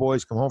 11-year-old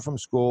boys come home from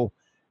school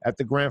at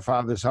the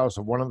grandfather's house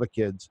of one of the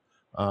kids,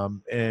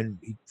 and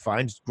he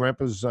finds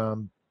Grandpa's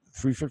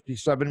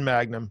 .357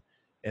 Magnum,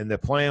 and they're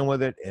playing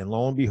with it, and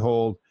lo and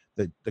behold,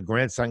 the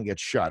grandson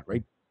gets shot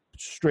right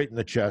straight in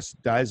the chest,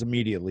 dies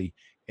immediately.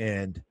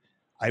 And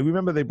I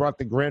remember they brought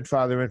the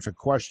grandfather in for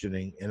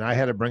questioning, and I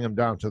had to bring him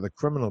down to the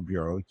criminal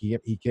bureau.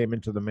 He came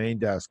into the main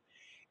desk,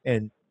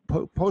 and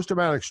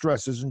post-traumatic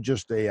stress isn't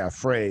just a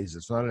phrase.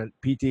 It's not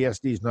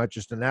PTSD is not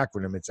just an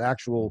acronym. It's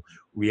actual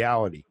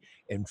reality.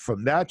 And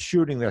from that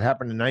shooting that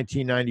happened in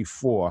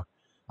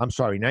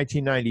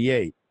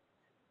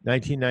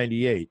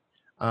 1998,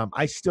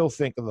 I still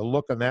think of the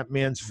look on that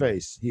man's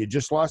face. He had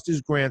just lost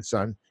his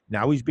grandson.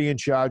 Now he's being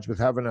charged with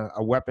having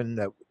a weapon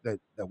that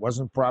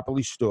wasn't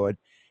properly stored.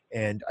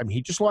 And I mean,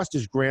 he just lost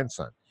his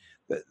grandson.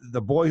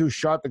 The boy who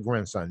shot the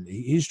grandson,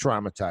 he's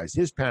traumatized.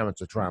 His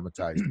parents are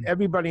traumatized.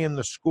 Everybody in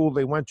the school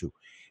they went to.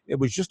 It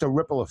was just a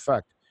ripple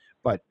effect.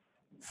 But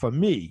for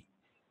me,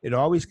 it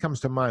always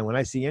comes to mind when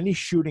I see any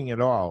shooting at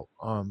all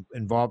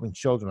involving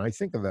children. I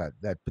think of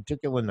that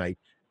particular night.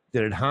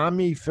 Did it harm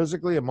me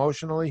physically,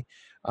 emotionally?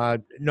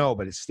 No,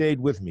 but it stayed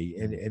with me.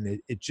 And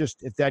it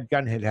just, if that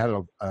gun had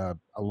a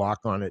lock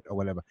on it or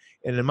whatever.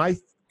 And I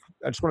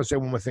just want to say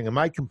one more thing. In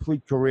my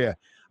complete career,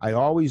 I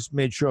always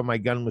made sure my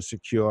gun was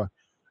secure,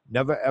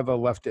 never ever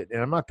left it.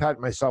 And I'm not patting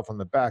myself on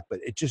the back, but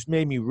it just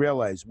made me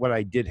realize what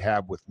I did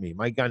have with me.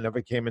 My gun never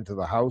came into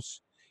the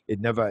house. It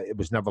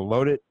was never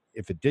loaded.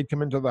 If it did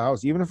come into the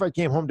house, even if I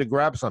came home to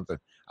grab something,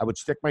 I would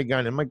stick my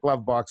gun in my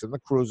glove box in the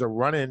cruiser,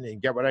 run in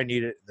and get what I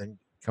needed, and then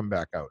come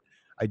back out.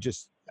 I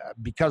just,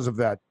 because of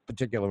that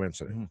particular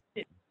incident.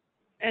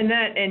 And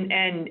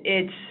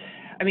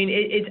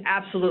it's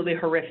absolutely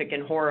horrific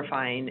and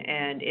horrifying.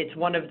 And it's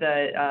one of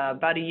the,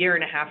 about a year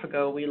and a half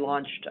ago, we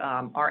launched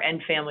our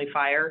End Family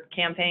Fire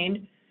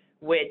campaign,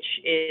 which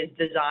is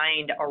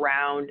designed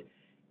around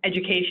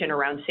education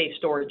around safe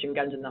storage and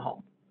guns in the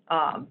home.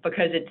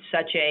 Because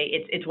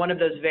it's one of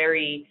those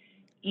very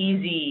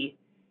easy,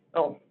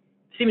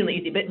 seemingly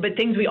easy, but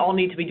things we all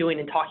need to be doing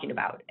and talking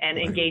about and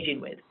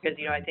engaging with. Because,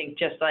 I think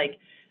just like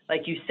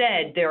you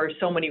said, there are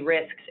so many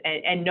risks,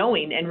 and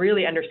knowing and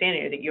really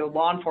understanding that,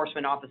 law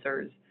enforcement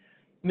officers,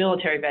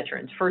 military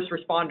veterans, first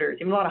responders,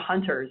 even a lot of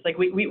hunters, like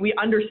we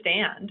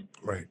understand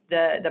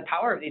the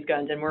power of these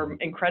guns, and we're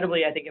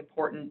incredibly, I think,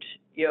 important,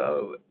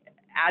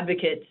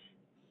 advocates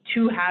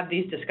to have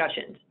these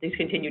discussions, these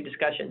continued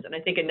discussions. And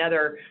I think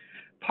another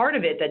part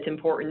of it that's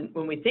important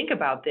when we think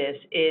about this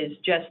is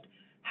just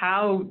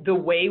how the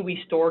way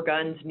we store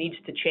guns needs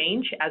to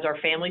change as our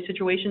family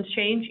situations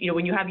change.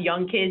 When you have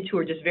young kids who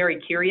are just very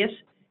curious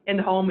in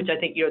the home, which I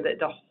think,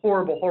 the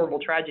horrible, horrible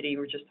tragedy we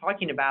were just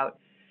talking about,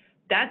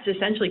 that's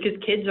essentially because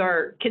kids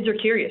are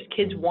curious.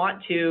 Kids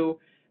want to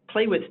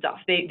play with stuff.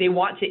 They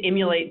want to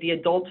emulate the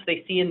adults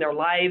they see in their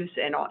lives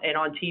and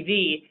on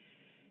TV.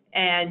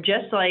 And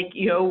just like,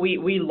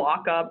 we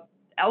lock up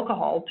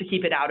alcohol to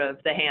keep it out of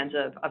the hands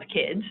of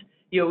kids,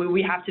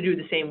 we have to do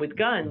the same with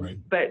guns.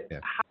 But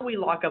how we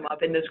lock them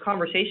up, and those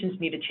conversations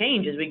need to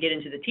change as we get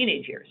into the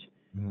teenage years.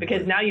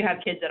 Because now you have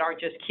kids that aren't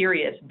just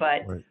curious,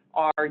 but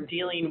are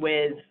dealing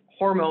with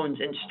hormones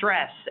and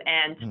stress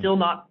and still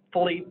not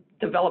fully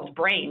developed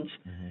brains,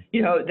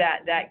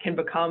 that can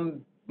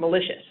become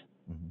malicious.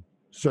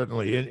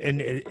 Certainly.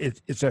 And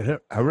it's a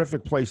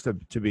horrific place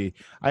to be.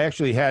 I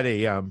actually had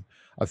a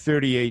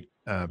 38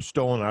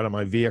 stolen out of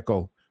my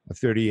vehicle, a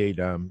 38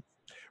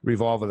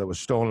 revolver that was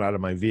stolen out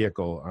of my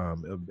vehicle,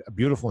 a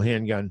beautiful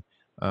handgun.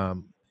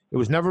 It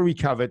was never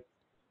recovered.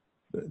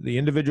 The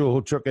individual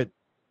who took it,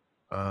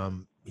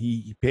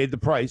 he paid the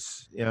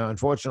price.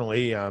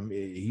 Unfortunately,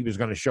 he was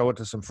going to show it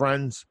to some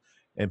friends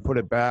and put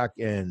it back,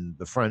 and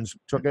the friends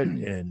took it,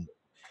 and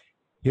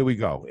here we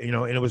go.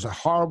 And it was a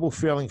horrible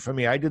feeling for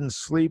me. I didn't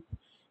sleep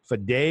for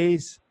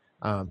days.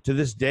 To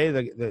this day,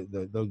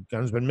 the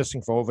gun's been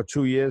missing for over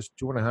 2 years,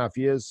 2.5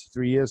 years,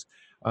 3 years.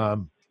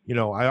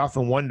 I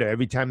often wonder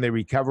every time they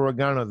recover a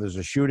gun or there's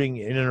a shooting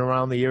in and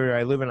around the area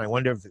I live in, I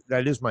wonder if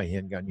that is my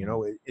handgun.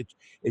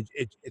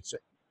 It's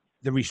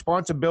the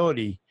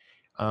responsibility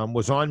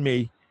was on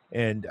me,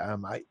 and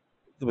there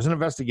was an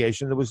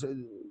investigation.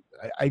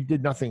 I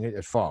did nothing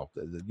at fault.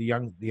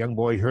 The young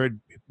boy heard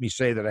me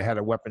say that I had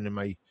a weapon in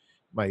my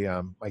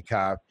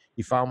car.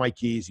 He found my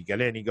keys. He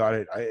got in. He got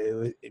it.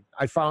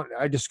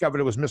 I discovered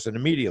it was missing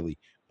immediately.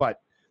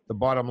 But the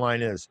bottom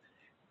line is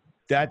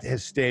that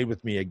has stayed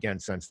with me again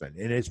since then,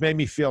 and it's made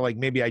me feel like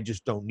maybe I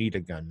just don't need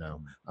a gun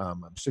now.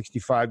 I'm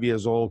 65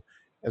 years old.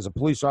 As a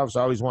police officer,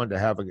 I always wanted to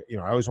have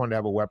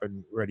a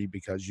weapon ready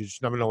because you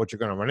just never know what you're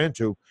going to run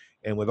into.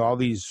 And with all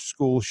these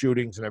school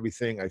shootings and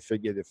everything, I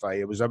figured if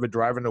I was ever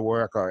driving to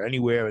work or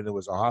anywhere and there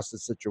was a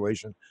hostage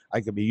situation,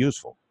 I could be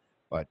useful.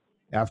 But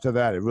after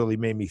that, it really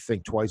made me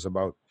think twice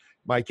about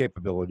my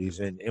capabilities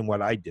and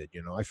what I did.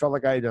 I felt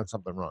like I had done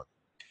something wrong.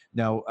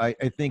 Now, I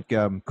think,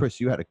 Chris,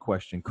 you had a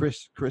question.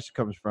 Chris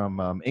comes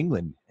from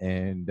England,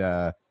 and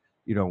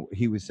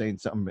he was saying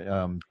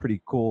something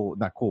pretty cool,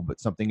 not cool, but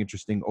something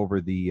interesting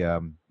over the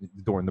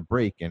during the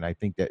break, and I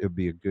think that it would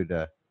be a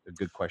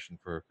good question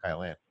for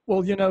Kyle Ann.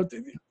 Well,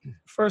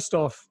 first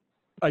off,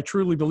 I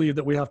truly believe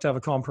that we have to have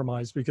a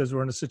compromise because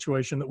we're in a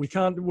situation that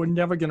we're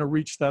never going to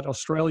reach that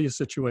Australia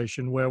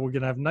situation where we're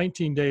going to have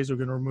 19 days, we're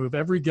going to remove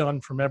every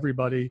gun from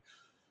everybody.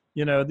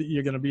 That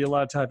you're going to be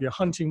allowed to have your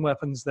hunting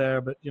weapons there,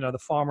 but the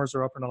farmers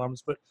are up in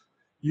arms. But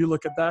you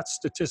look at that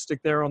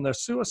statistic there on their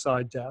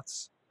suicide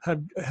deaths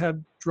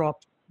have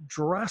dropped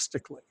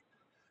drastically.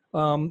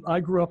 I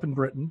grew up in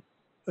Britain.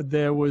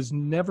 There was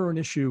never an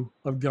issue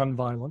of gun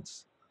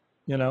violence.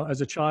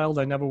 As a child,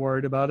 I never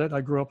worried about it. I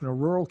grew up in a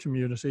rural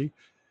community.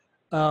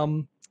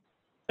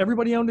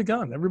 Everybody owned a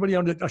gun. Everybody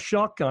owned a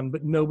shotgun,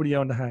 but nobody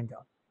owned a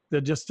handgun.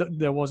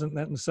 There wasn't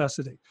that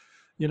necessity.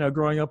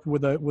 Growing up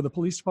with a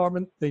police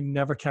department, they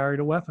never carried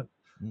a weapon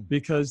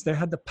because they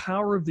had the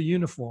power of the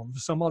uniform. For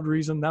some odd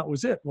reason, that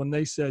was it. When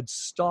they said,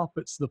 stop,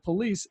 it's the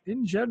police,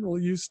 in general,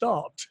 you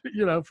stopped,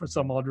 for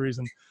some odd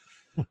reason.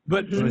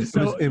 But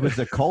it was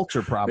a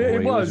culture probably.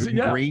 It was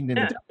ingrained in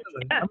it.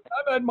 I've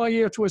had my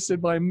ear twisted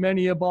by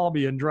many a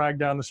Bobby and dragged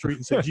down the street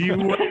and said,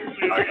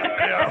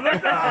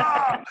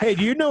 Hey,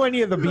 do you know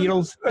any of the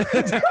Beatles?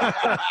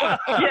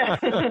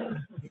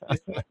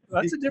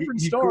 That's a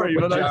different story,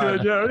 but I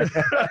could.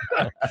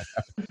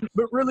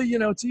 But really,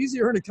 it's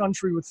easier in a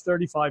country with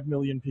 35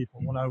 million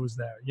people when I was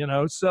there,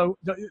 so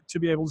to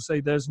be able to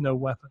say there's no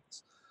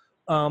weapons.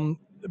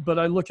 But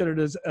I look at it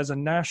as a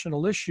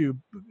national issue.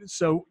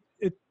 So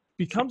it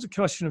becomes a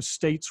question of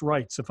states'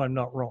 rights, if I'm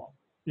not wrong,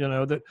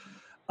 that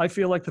I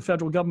feel like the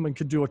federal government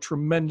could do a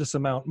tremendous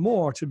amount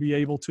more to be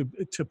able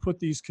to put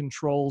these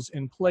controls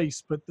in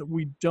place, but that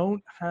we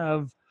don't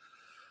have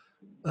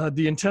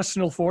the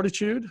intestinal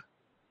fortitude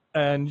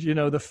and,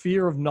 the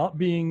fear of not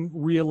being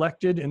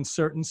reelected in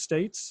certain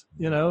states,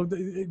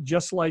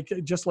 just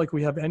like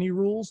we have any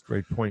rules.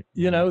 Great point.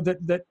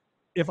 That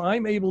if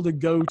I'm able to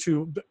go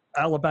to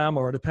Alabama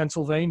or to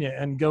Pennsylvania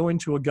and go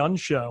into a gun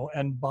show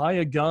and buy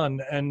a gun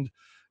and,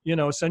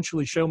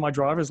 essentially show my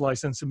driver's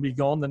license and be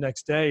gone the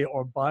next day,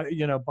 or buy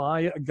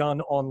a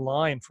gun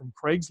online from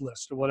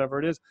Craigslist or whatever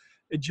it is,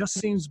 it just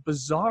seems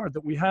bizarre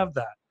that we have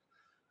that.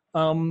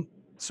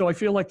 So I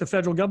feel like the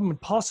federal government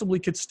possibly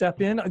could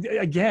step in.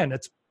 Again,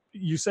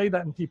 you say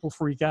that and people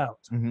freak out.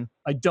 Mm-hmm.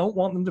 I don't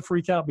want them to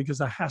freak out because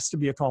there has to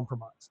be a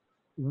compromise.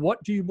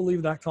 What do you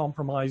believe that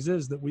compromise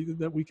is that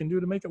we can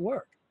do to make it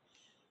work?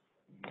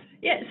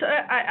 Yeah, so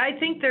I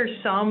think there's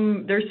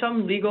some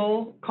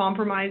legal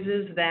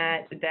compromises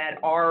that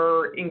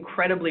are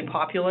incredibly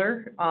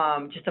popular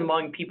just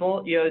among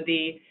people.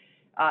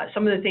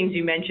 Some of the things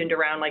you mentioned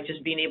around like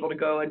just being able to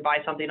go and buy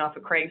something off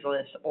of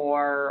Craigslist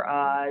or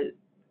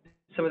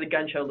some of the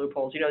gun show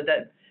loopholes.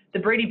 That the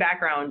Brady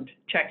background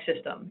check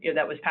system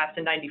that was passed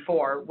in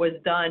 '94 was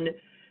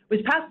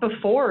passed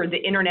before the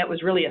internet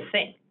was really a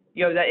thing.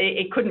 That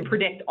it couldn't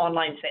predict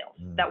online sales.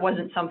 That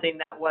wasn't something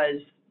that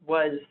was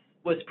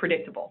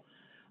predictable.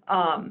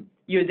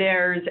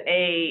 There's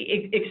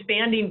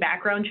expanding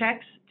background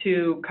checks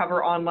to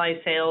cover online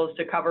sales,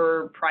 to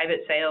cover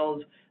private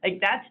sales. Like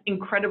that's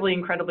incredibly,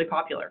 incredibly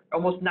popular.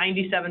 Almost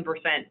 97%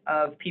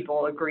 of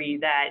people agree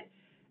that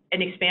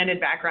an expanded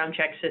background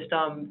check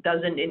system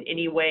doesn't in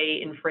any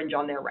way infringe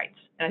on their rights.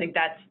 And I think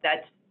that's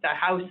the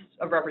House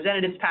of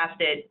Representatives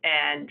passed it,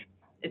 and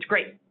it's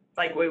great.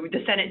 Like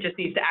the Senate just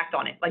needs to act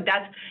on it. Like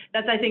that's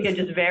I think it's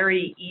just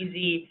very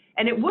easy,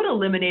 and it would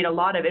eliminate a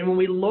lot of. And when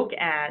we look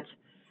at,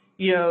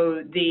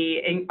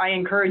 I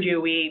encourage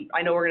you.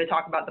 I know we're going to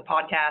talk about the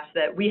podcast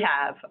that we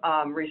have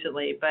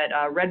recently, but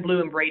Red,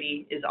 Blue, and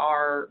Brady is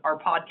our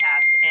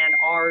podcast, and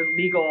our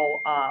legal,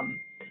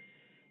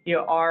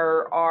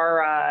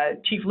 our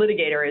chief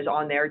litigator is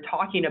on there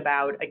talking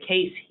about a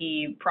case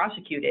he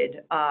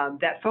prosecuted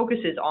that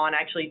focuses on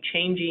actually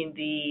changing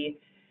the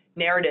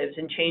narratives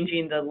and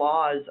changing the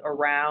laws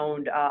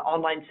around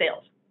online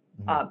sales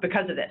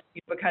because of this,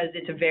 because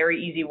it's a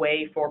very easy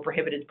way for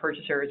prohibited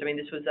purchasers. I mean,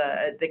 this was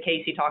the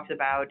case he talks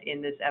about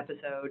in this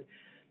episode.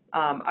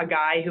 A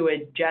guy who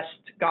had just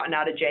gotten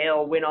out of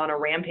jail went on a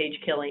rampage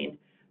killing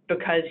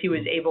because he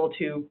was able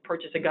to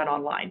purchase a gun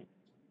online,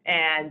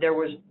 and there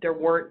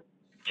weren't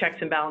checks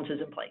and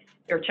balances in place,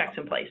 or checks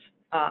in place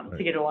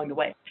to get along the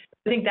way.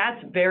 I think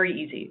that's very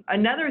easy.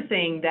 Another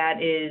thing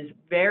that is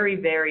very,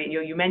 very,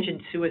 you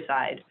mentioned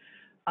suicide.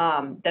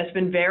 That's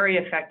been very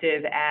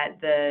effective at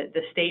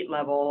the state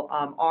level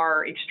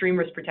are extreme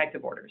risk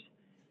protective orders.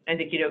 I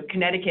think,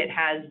 Connecticut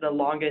has the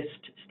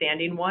longest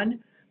standing one,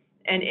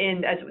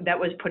 and as that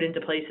was put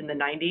into place in the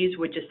 90s,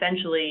 which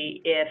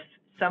essentially if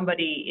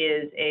somebody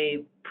is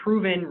a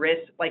proven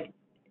risk, like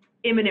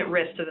imminent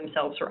risk to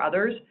themselves or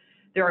others,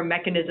 there are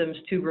mechanisms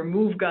to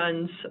remove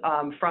guns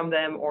from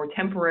them or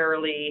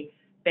temporarily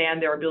ban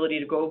their ability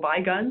to go buy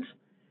guns.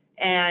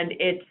 And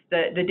it's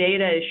the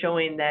data is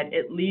showing that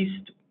at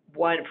least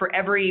one for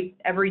every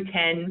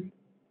 10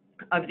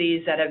 of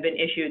these that have been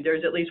issued,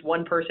 there's at least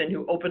one person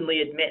who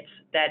openly admits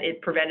that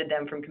it prevented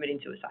them from committing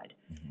suicide.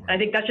 And I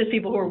think that's just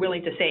people who are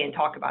willing to say and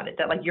talk about it,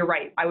 that like, you're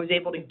right, I was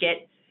able to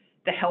get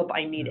the help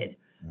I needed.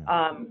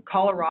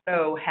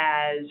 Colorado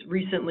has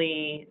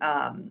recently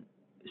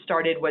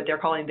started what they're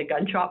calling the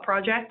Gun Shop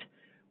Project,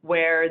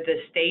 where the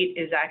state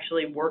is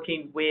actually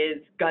working with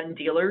gun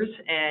dealers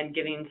and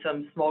giving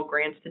some small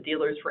grants to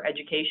dealers for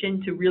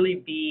education to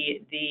really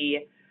be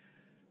the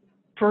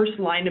first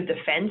line of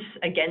defense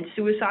against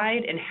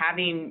suicide and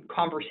having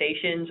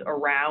conversations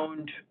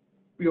around,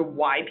 you know,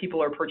 why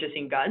people are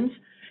purchasing guns.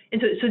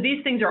 And so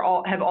these things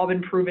have all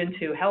been proven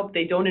to help.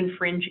 They don't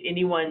infringe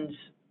anyone's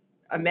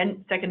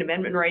Second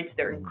Amendment rights.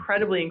 They're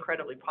incredibly,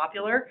 incredibly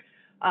popular.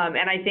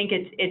 And I think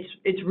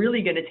it's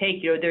really going to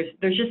take, you know,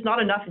 there's just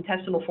not enough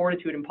intestinal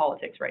fortitude in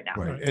politics right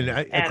now. Right. And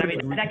I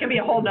mean, that can be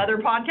a whole nother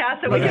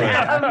podcast that we can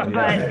have,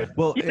 but,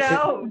 Well, you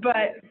know,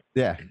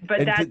 yeah.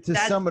 But and to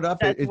sum it up,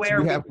 that's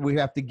where we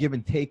have to give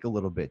and take a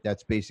little bit.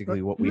 That's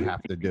basically what we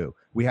have to do.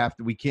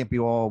 We can't be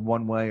all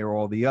one way or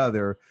all the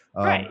other.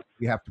 Right.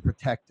 We have to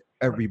protect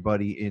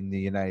everybody in the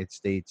United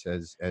States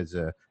as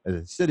a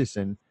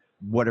citizen,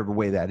 whatever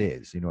way that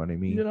is. You know what I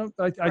mean? You know,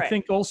 I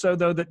think also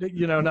though that,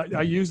 you know, and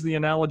I use the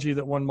analogy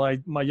that when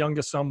my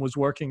youngest son was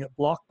working at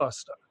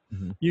Blockbuster,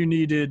 you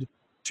needed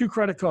 2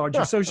 credit cards,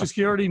 your social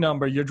security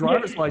number, your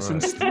driver's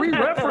license, 3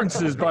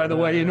 references, by the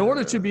way, in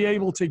order to be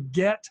able to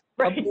get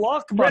a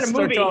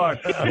Blockbuster card.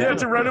 Yeah,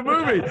 to rent a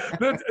movie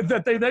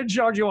that they then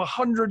charge you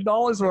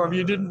 $100 for if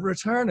you didn't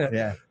return it.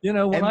 Yeah. You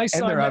know, when I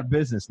signed they're out of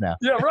business now.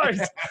 Yeah, right.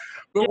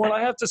 But when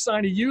I have to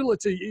sign a EULA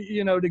to,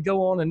 you know, to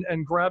go on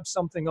and grab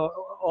something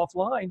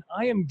offline,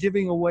 I am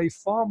giving away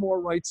far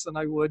more rights than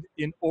I would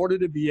in order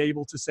to be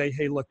able to say,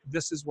 hey, look,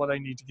 this is what I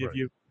need to give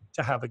you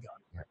to have a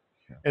gun.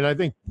 And I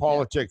think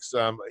politics,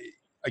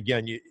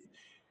 again,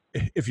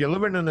 if you're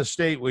living in a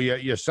state where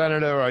your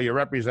senator or your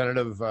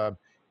representative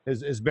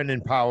has been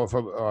in power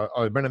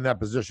or been in that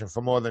position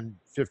for more than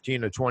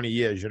 15 or 20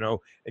 years, you know,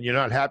 and you're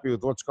not happy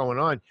with what's going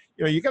on,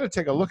 you know, you got to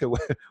take a look at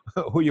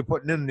who you're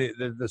putting in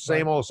the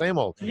same old.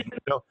 You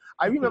know,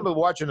 I remember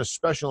watching a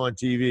special on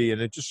TV,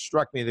 and it just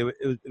struck me.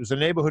 It was a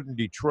neighborhood in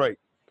Detroit,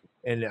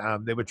 and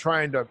they were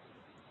trying to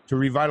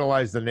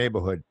revitalize the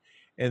neighborhood,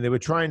 and they were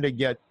trying to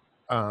get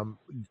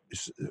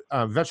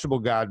vegetable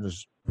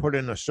gardens put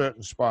in a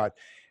certain spot.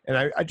 And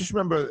I just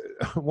remember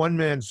one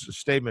man's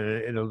statement,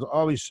 and it'll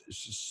always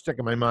stick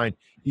in my mind.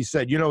 He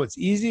said, you know, it's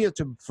easier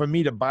for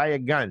me to buy a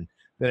gun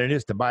than it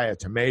is to buy a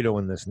tomato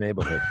in this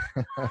neighborhood.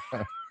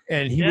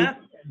 And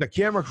the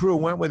camera crew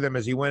went with him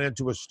as he went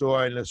into a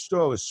store, and the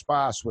store was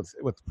sparse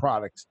with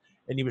products.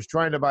 And he was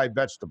trying to buy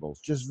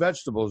vegetables, just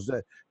vegetables,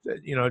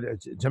 you know,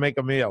 to make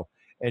a meal.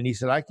 And he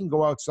said, I can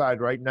go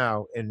outside right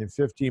now, and in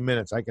 15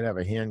 minutes, I can have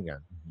a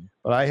handgun.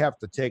 But I have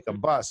to take a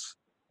bus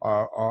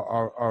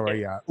or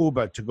a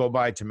Uber to go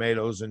buy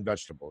tomatoes and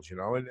vegetables, you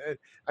know. And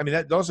I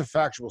mean, those are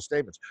factual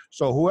statements.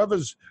 So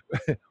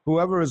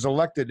whoever is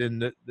elected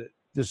in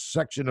this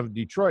section of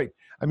Detroit,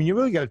 I mean, you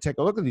really got to take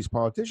a look at these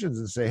politicians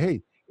and say,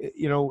 hey,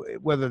 you know,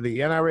 whether the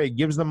NRA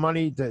gives them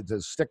money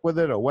to stick with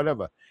it or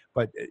whatever.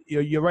 But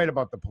you're right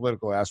about the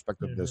political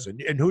aspect of this.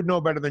 And who'd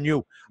know better than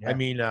you? Yeah. I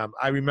mean,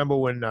 I remember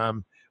when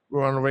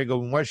Ronald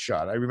Reagan was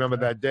shot. I remember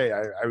that day.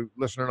 I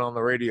listening on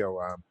the radio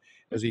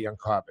as a young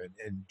cop,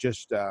 and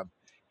just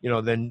you know,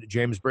 then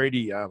James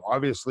Brady,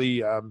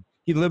 obviously,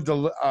 he lived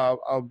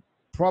a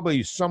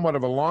probably somewhat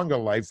of a longer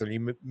life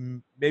than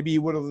maybe he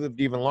would have lived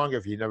even longer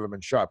if he'd never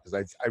been shot.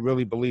 Because I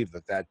really believe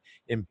that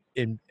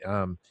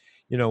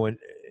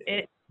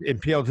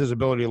impaled his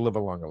ability to live a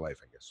longer life,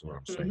 I guess is what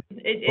I'm saying.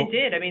 It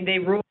did. I mean, they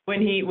ruled when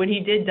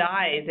he did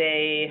die,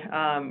 they,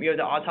 you know,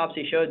 the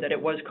autopsy showed that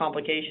it was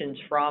complications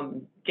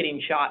from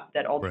getting shot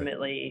that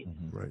ultimately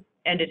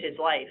ended his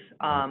life.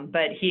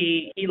 But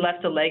he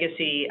left a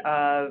legacy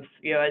of,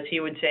 you know, as he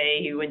would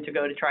say, he went to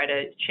go to try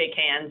to shake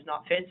hands,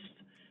 not fists.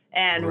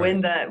 And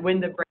when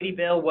the Brady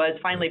bill was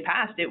finally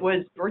passed, it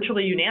was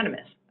virtually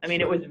unanimous. I mean,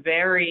 it was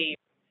very,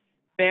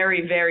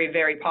 very, very,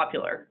 very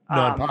popular.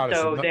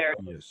 So there.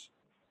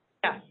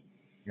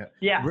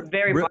 Yeah,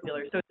 very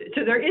popular. So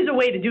there is a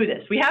way to do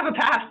this. We have a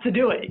path to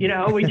do it. You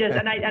know, we just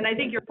and I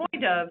think your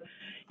point of,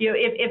 you know,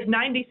 if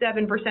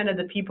 97% of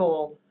the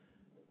people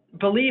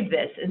believe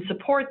this and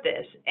support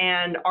this,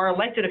 and our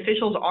elected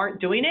officials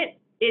aren't doing it,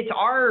 it's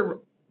our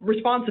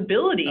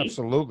responsibility.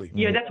 Absolutely.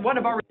 You know, that's one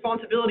of our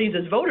responsibilities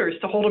as voters,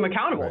 to hold them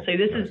accountable. Say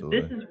this is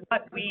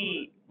what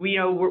we you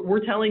know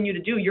we're telling you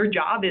to do. Your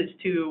job is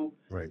to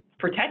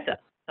protect us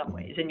in some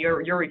ways, and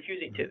you're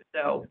refusing to.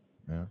 So.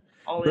 Yeah.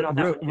 All in on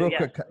that real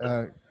quick,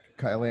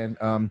 Kyle-Ann,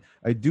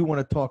 I do want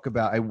to talk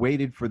about, I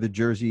waited for the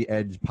Jersey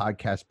Edge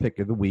podcast pick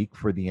of the week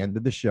for the end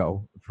of the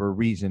show for a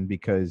reason,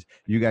 because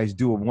you guys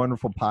do a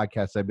wonderful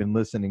podcast I've been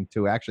listening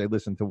to. Actually, I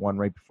listened to one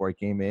right before I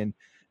came in,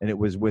 and it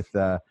was with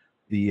the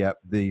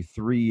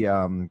 3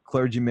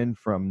 clergymen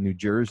from New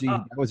Jersey.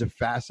 That was a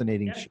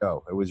fascinating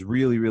show. It was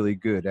really, really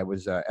good. That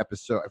was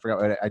episode, I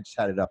forgot, I just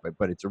had it up,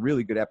 but it's a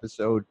really good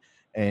episode.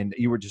 And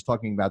you were just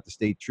talking about the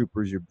state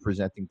troopers. You're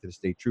presenting to the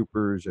state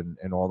troopers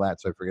and all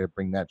that. So I forgot to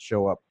bring that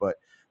show up. But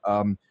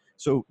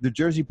So the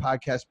Jersey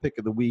podcast pick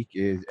of the week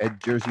is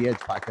Jersey Ed's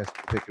podcast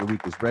pick of the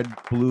week is Red,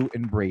 Blue,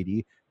 and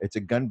Brady. It's a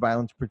gun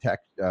violence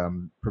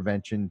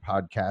prevention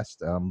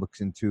podcast.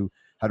 Looks into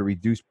how to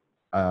reduce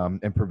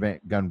and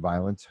prevent gun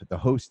violence. The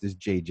host is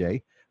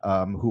JJ,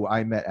 who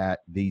I met at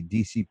the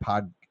DC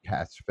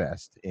Podcast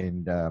Fest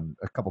in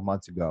a couple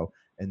months ago,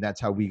 and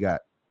that's how we got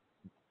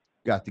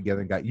together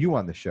and got you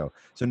on the show.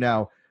 So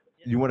now,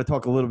 you want to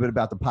talk a little bit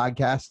about the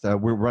podcast?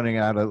 We're running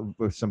out of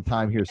some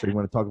time here, so you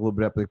want to talk a little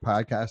bit about the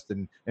podcast?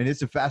 And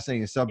it's a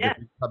fascinating subject.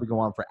 We could probably go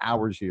on for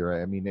hours here.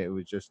 I mean, it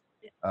was just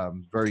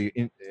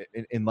very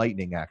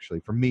enlightening, actually,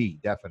 for me,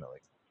 definitely.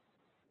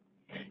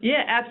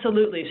 Yeah,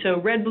 absolutely.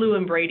 So Red, Blue,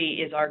 and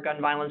Brady is our gun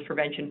violence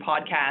prevention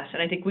podcast.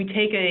 And I think we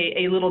take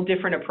a little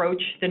different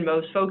approach than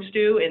most folks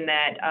do in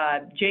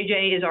that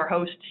JJ is our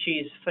host.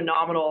 She's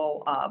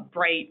phenomenal,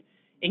 bright,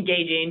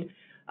 engaging.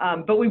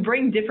 But we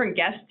bring different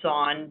guests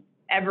on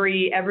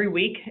every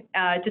week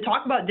to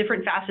talk about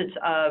different facets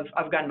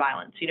of gun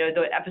violence. You know,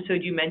 the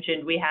episode you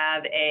mentioned, we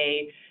have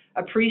a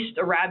priest,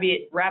 a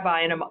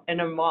rabbi, and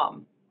a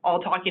mom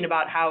all talking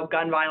about how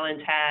gun violence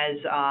has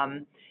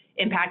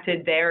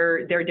impacted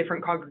their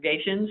different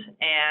congregations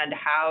and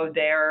how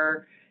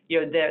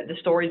the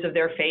stories of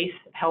their faith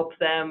help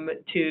them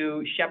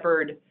to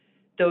shepherd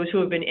those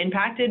who have been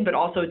impacted, but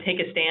also take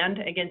a stand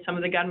against some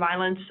of the gun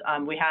violence.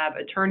 We have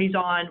attorneys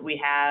on,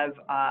 we have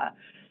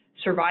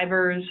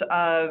survivors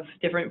of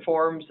different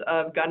forms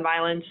of gun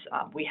violence.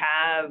 We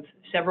have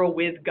several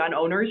with gun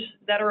owners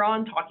that are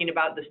on talking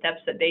about the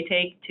steps that they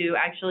take to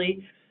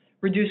actually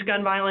reduce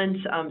gun violence.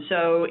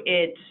 So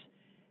it's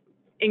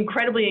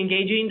incredibly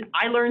engaging.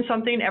 I learn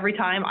something every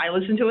time I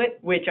listen to it,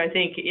 which I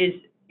think is,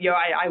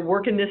 I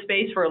work in this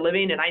space for a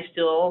living and I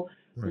still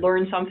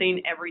learn something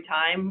every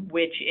time,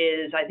 which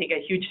is, I think,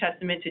 a huge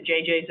testament to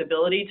JJ's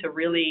ability to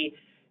really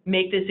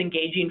make this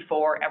engaging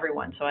for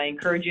everyone. So I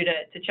encourage you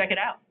to check it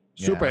out.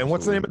 Super. Yeah, and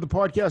what's the name of the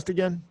podcast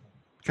again?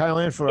 Kyle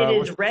Ann for it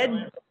is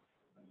Red.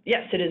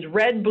 Yes, it is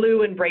Red,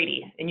 Blue, and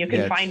Brady, and you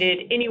can find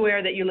it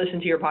anywhere that you listen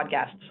to your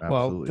podcasts.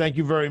 Well, thank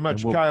you very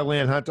much, Kyle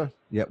Ann Hunter.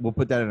 Yeah, we'll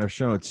put that in our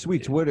show notes.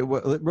 Sweets, what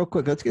real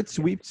quick, let's get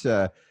Sweets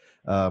like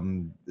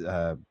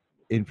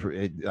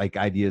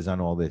ideas on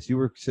all this. You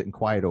were sitting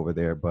quiet over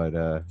there,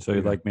 but So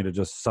you'd like me to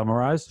just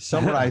summarize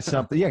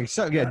something?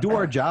 Yeah, do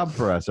our job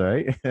for us, all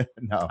right?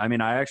 No, I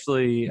mean, I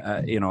actually,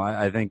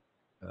 I think,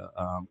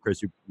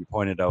 Chris, you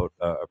pointed out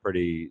a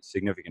pretty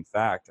significant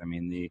fact. I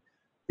mean,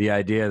 the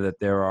idea that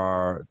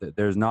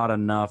there's not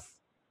enough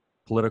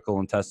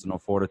political intestinal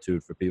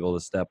fortitude for people to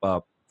step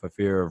up for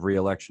fear of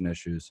re-election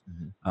issues,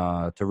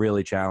 to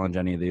really challenge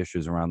any of the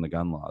issues around the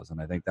gun laws. And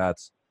I think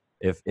that's,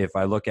 if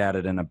I look at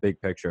it in a big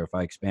picture, if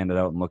I expand it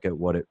out and look at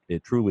what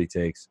it truly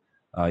takes,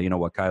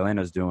 what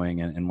Kylena's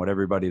doing and what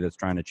everybody that's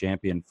trying to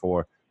champion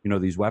for,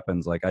 these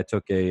weapons. Like I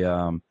took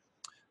a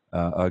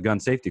gun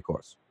safety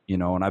course,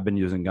 and I've been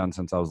using guns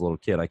since I was a little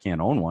kid. I can't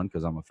own one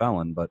because I'm a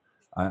felon, but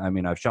I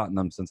mean, I've shot in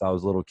them since I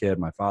was a little kid.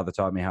 My father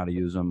taught me how to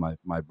use them.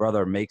 My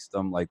brother makes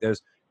them. Like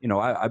there's,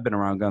 I've been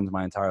around guns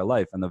my entire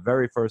life. And the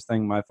very first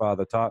thing my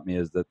father taught me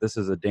is that this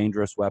is a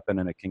dangerous weapon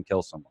and it can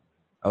kill someone.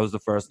 That was the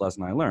first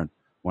lesson I learned.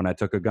 When I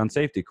took a gun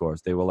safety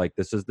course, they were like,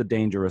 this is the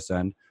dangerous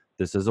end.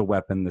 This is a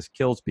weapon. This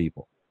kills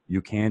people.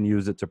 You can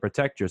use it to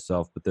protect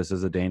yourself, but this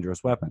is a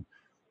dangerous weapon.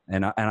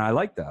 And I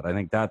like that. I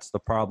think that's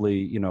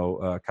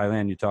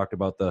Kylan, you talked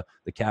about the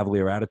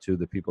cavalier attitude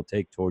that people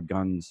take toward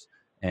guns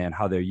and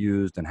how they're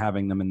used and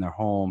having them in their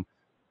home.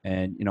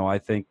 And, I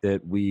think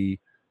that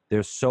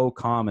they're so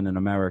common in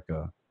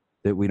America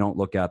that we don't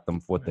look at them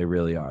for what they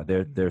really are.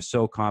 They're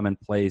so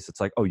commonplace.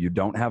 It's like, oh, you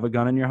don't have a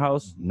gun in your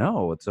house?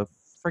 No, it's a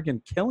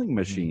freaking killing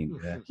machine.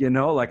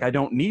 I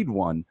don't need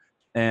one.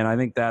 And I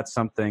think that's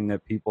something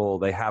that people,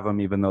 they have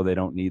them even though they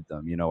don't need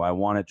them. I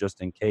want it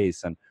just in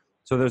case. And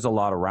so there's a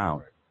lot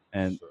around.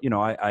 And,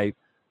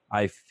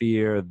 I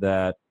fear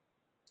that,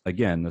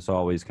 again, this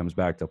always comes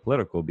back to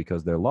political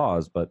because they're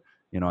laws, but,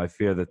 I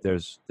fear that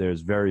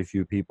there's very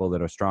few people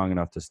that are strong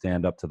enough to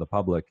stand up to the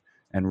public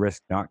and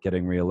risk not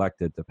getting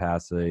reelected to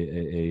pass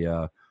maybe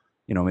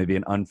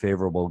an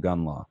unfavorable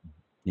gun law,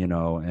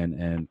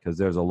 and because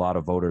there's a lot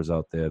of voters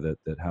out there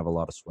that have a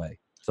lot of sway.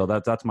 So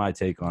that's my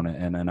take on it.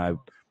 And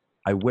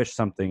I wish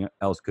something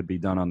else could be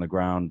done on the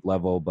ground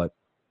level, but,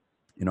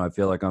 I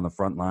feel like on the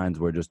front lines,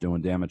 we're just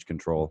doing damage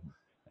control.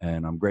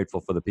 And I'm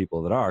grateful for the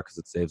people that are because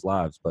it saves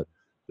lives. But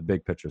the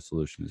big picture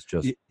solution is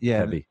just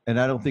heavy. And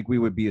I don't think we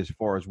would be as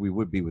far as we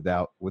would be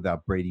without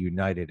Brady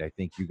United. I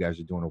think you guys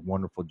are doing a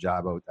wonderful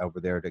job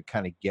over there to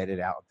kind of get it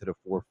out to the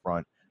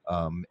forefront,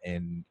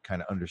 and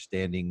kind of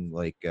understanding,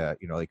 like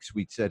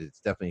Sweet said,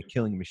 it's definitely a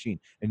killing machine.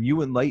 And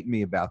you enlightened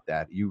me about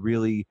that.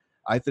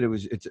 I thought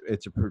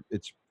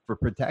it's for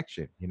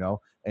protection,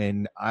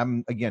 and I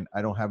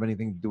don't have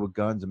anything to do with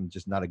guns. I'm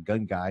just not a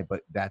gun guy,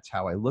 but that's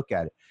how I look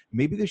at it.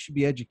 Maybe there should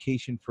be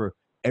education for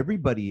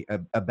everybody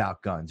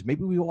about guns.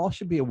 Maybe we all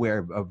should be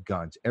aware of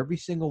guns. Every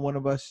single one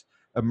of us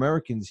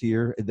Americans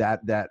here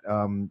that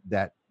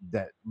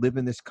live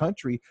in this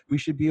country, we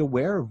should be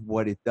aware of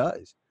what it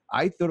does.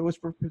 I thought it was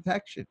for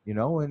protection,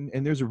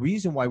 and there's a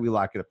reason why we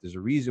lock it up. There's a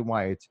reason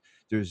why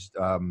there's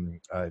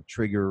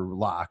trigger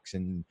locks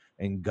and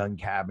gun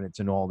cabinets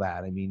and all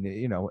that. I mean,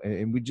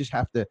 and we just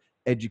have to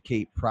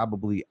educate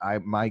probably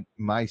my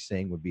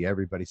saying would be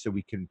everybody, so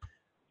we can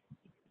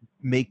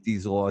make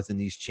these laws and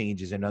these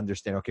changes and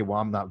understand, okay, well,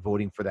 I'm not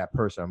voting for that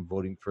person, I'm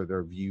voting for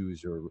their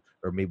views, or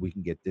maybe we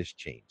can get this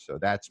changed. So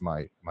that's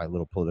my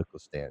little political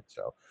stand.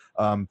 So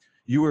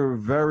you were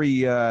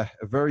very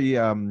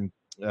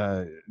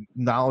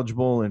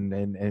knowledgeable,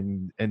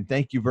 and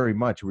thank you very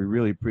much. We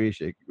really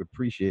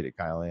appreciate it,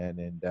 Kyle Ann.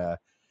 And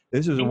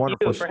this is a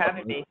wonderful show. Thank you for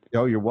having me.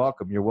 Oh, you're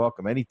welcome.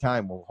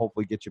 Anytime. We'll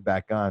hopefully get you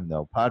back on,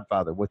 though.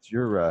 Podfather, what's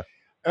your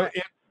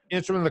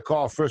Answering the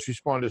Call First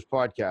Responders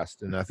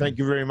podcast, and thank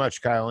you very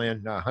much, Kyle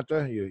Ann.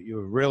 Hunter,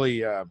 you're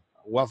really a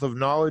wealth of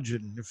knowledge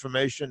and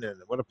information, and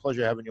what a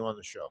pleasure having you on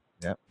the show.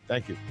 Yeah,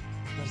 thank you.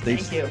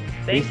 Thank you,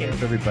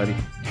 everybody.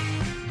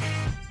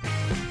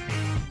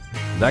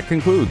 That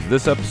concludes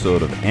this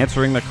episode of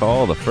Answering the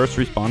Call, the First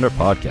Responder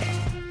podcast.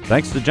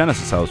 Thanks to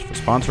Genesis House for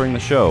sponsoring the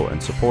show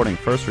and supporting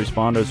first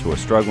responders who are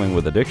struggling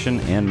with addiction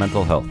and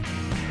mental health.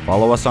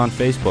 Follow us on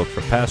Facebook for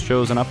past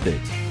shows and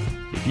updates.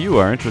 If you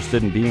are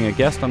interested in being a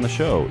guest on the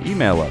show,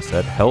 email us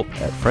at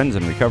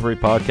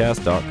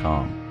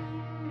help@friendsandrecoverypodcast.com.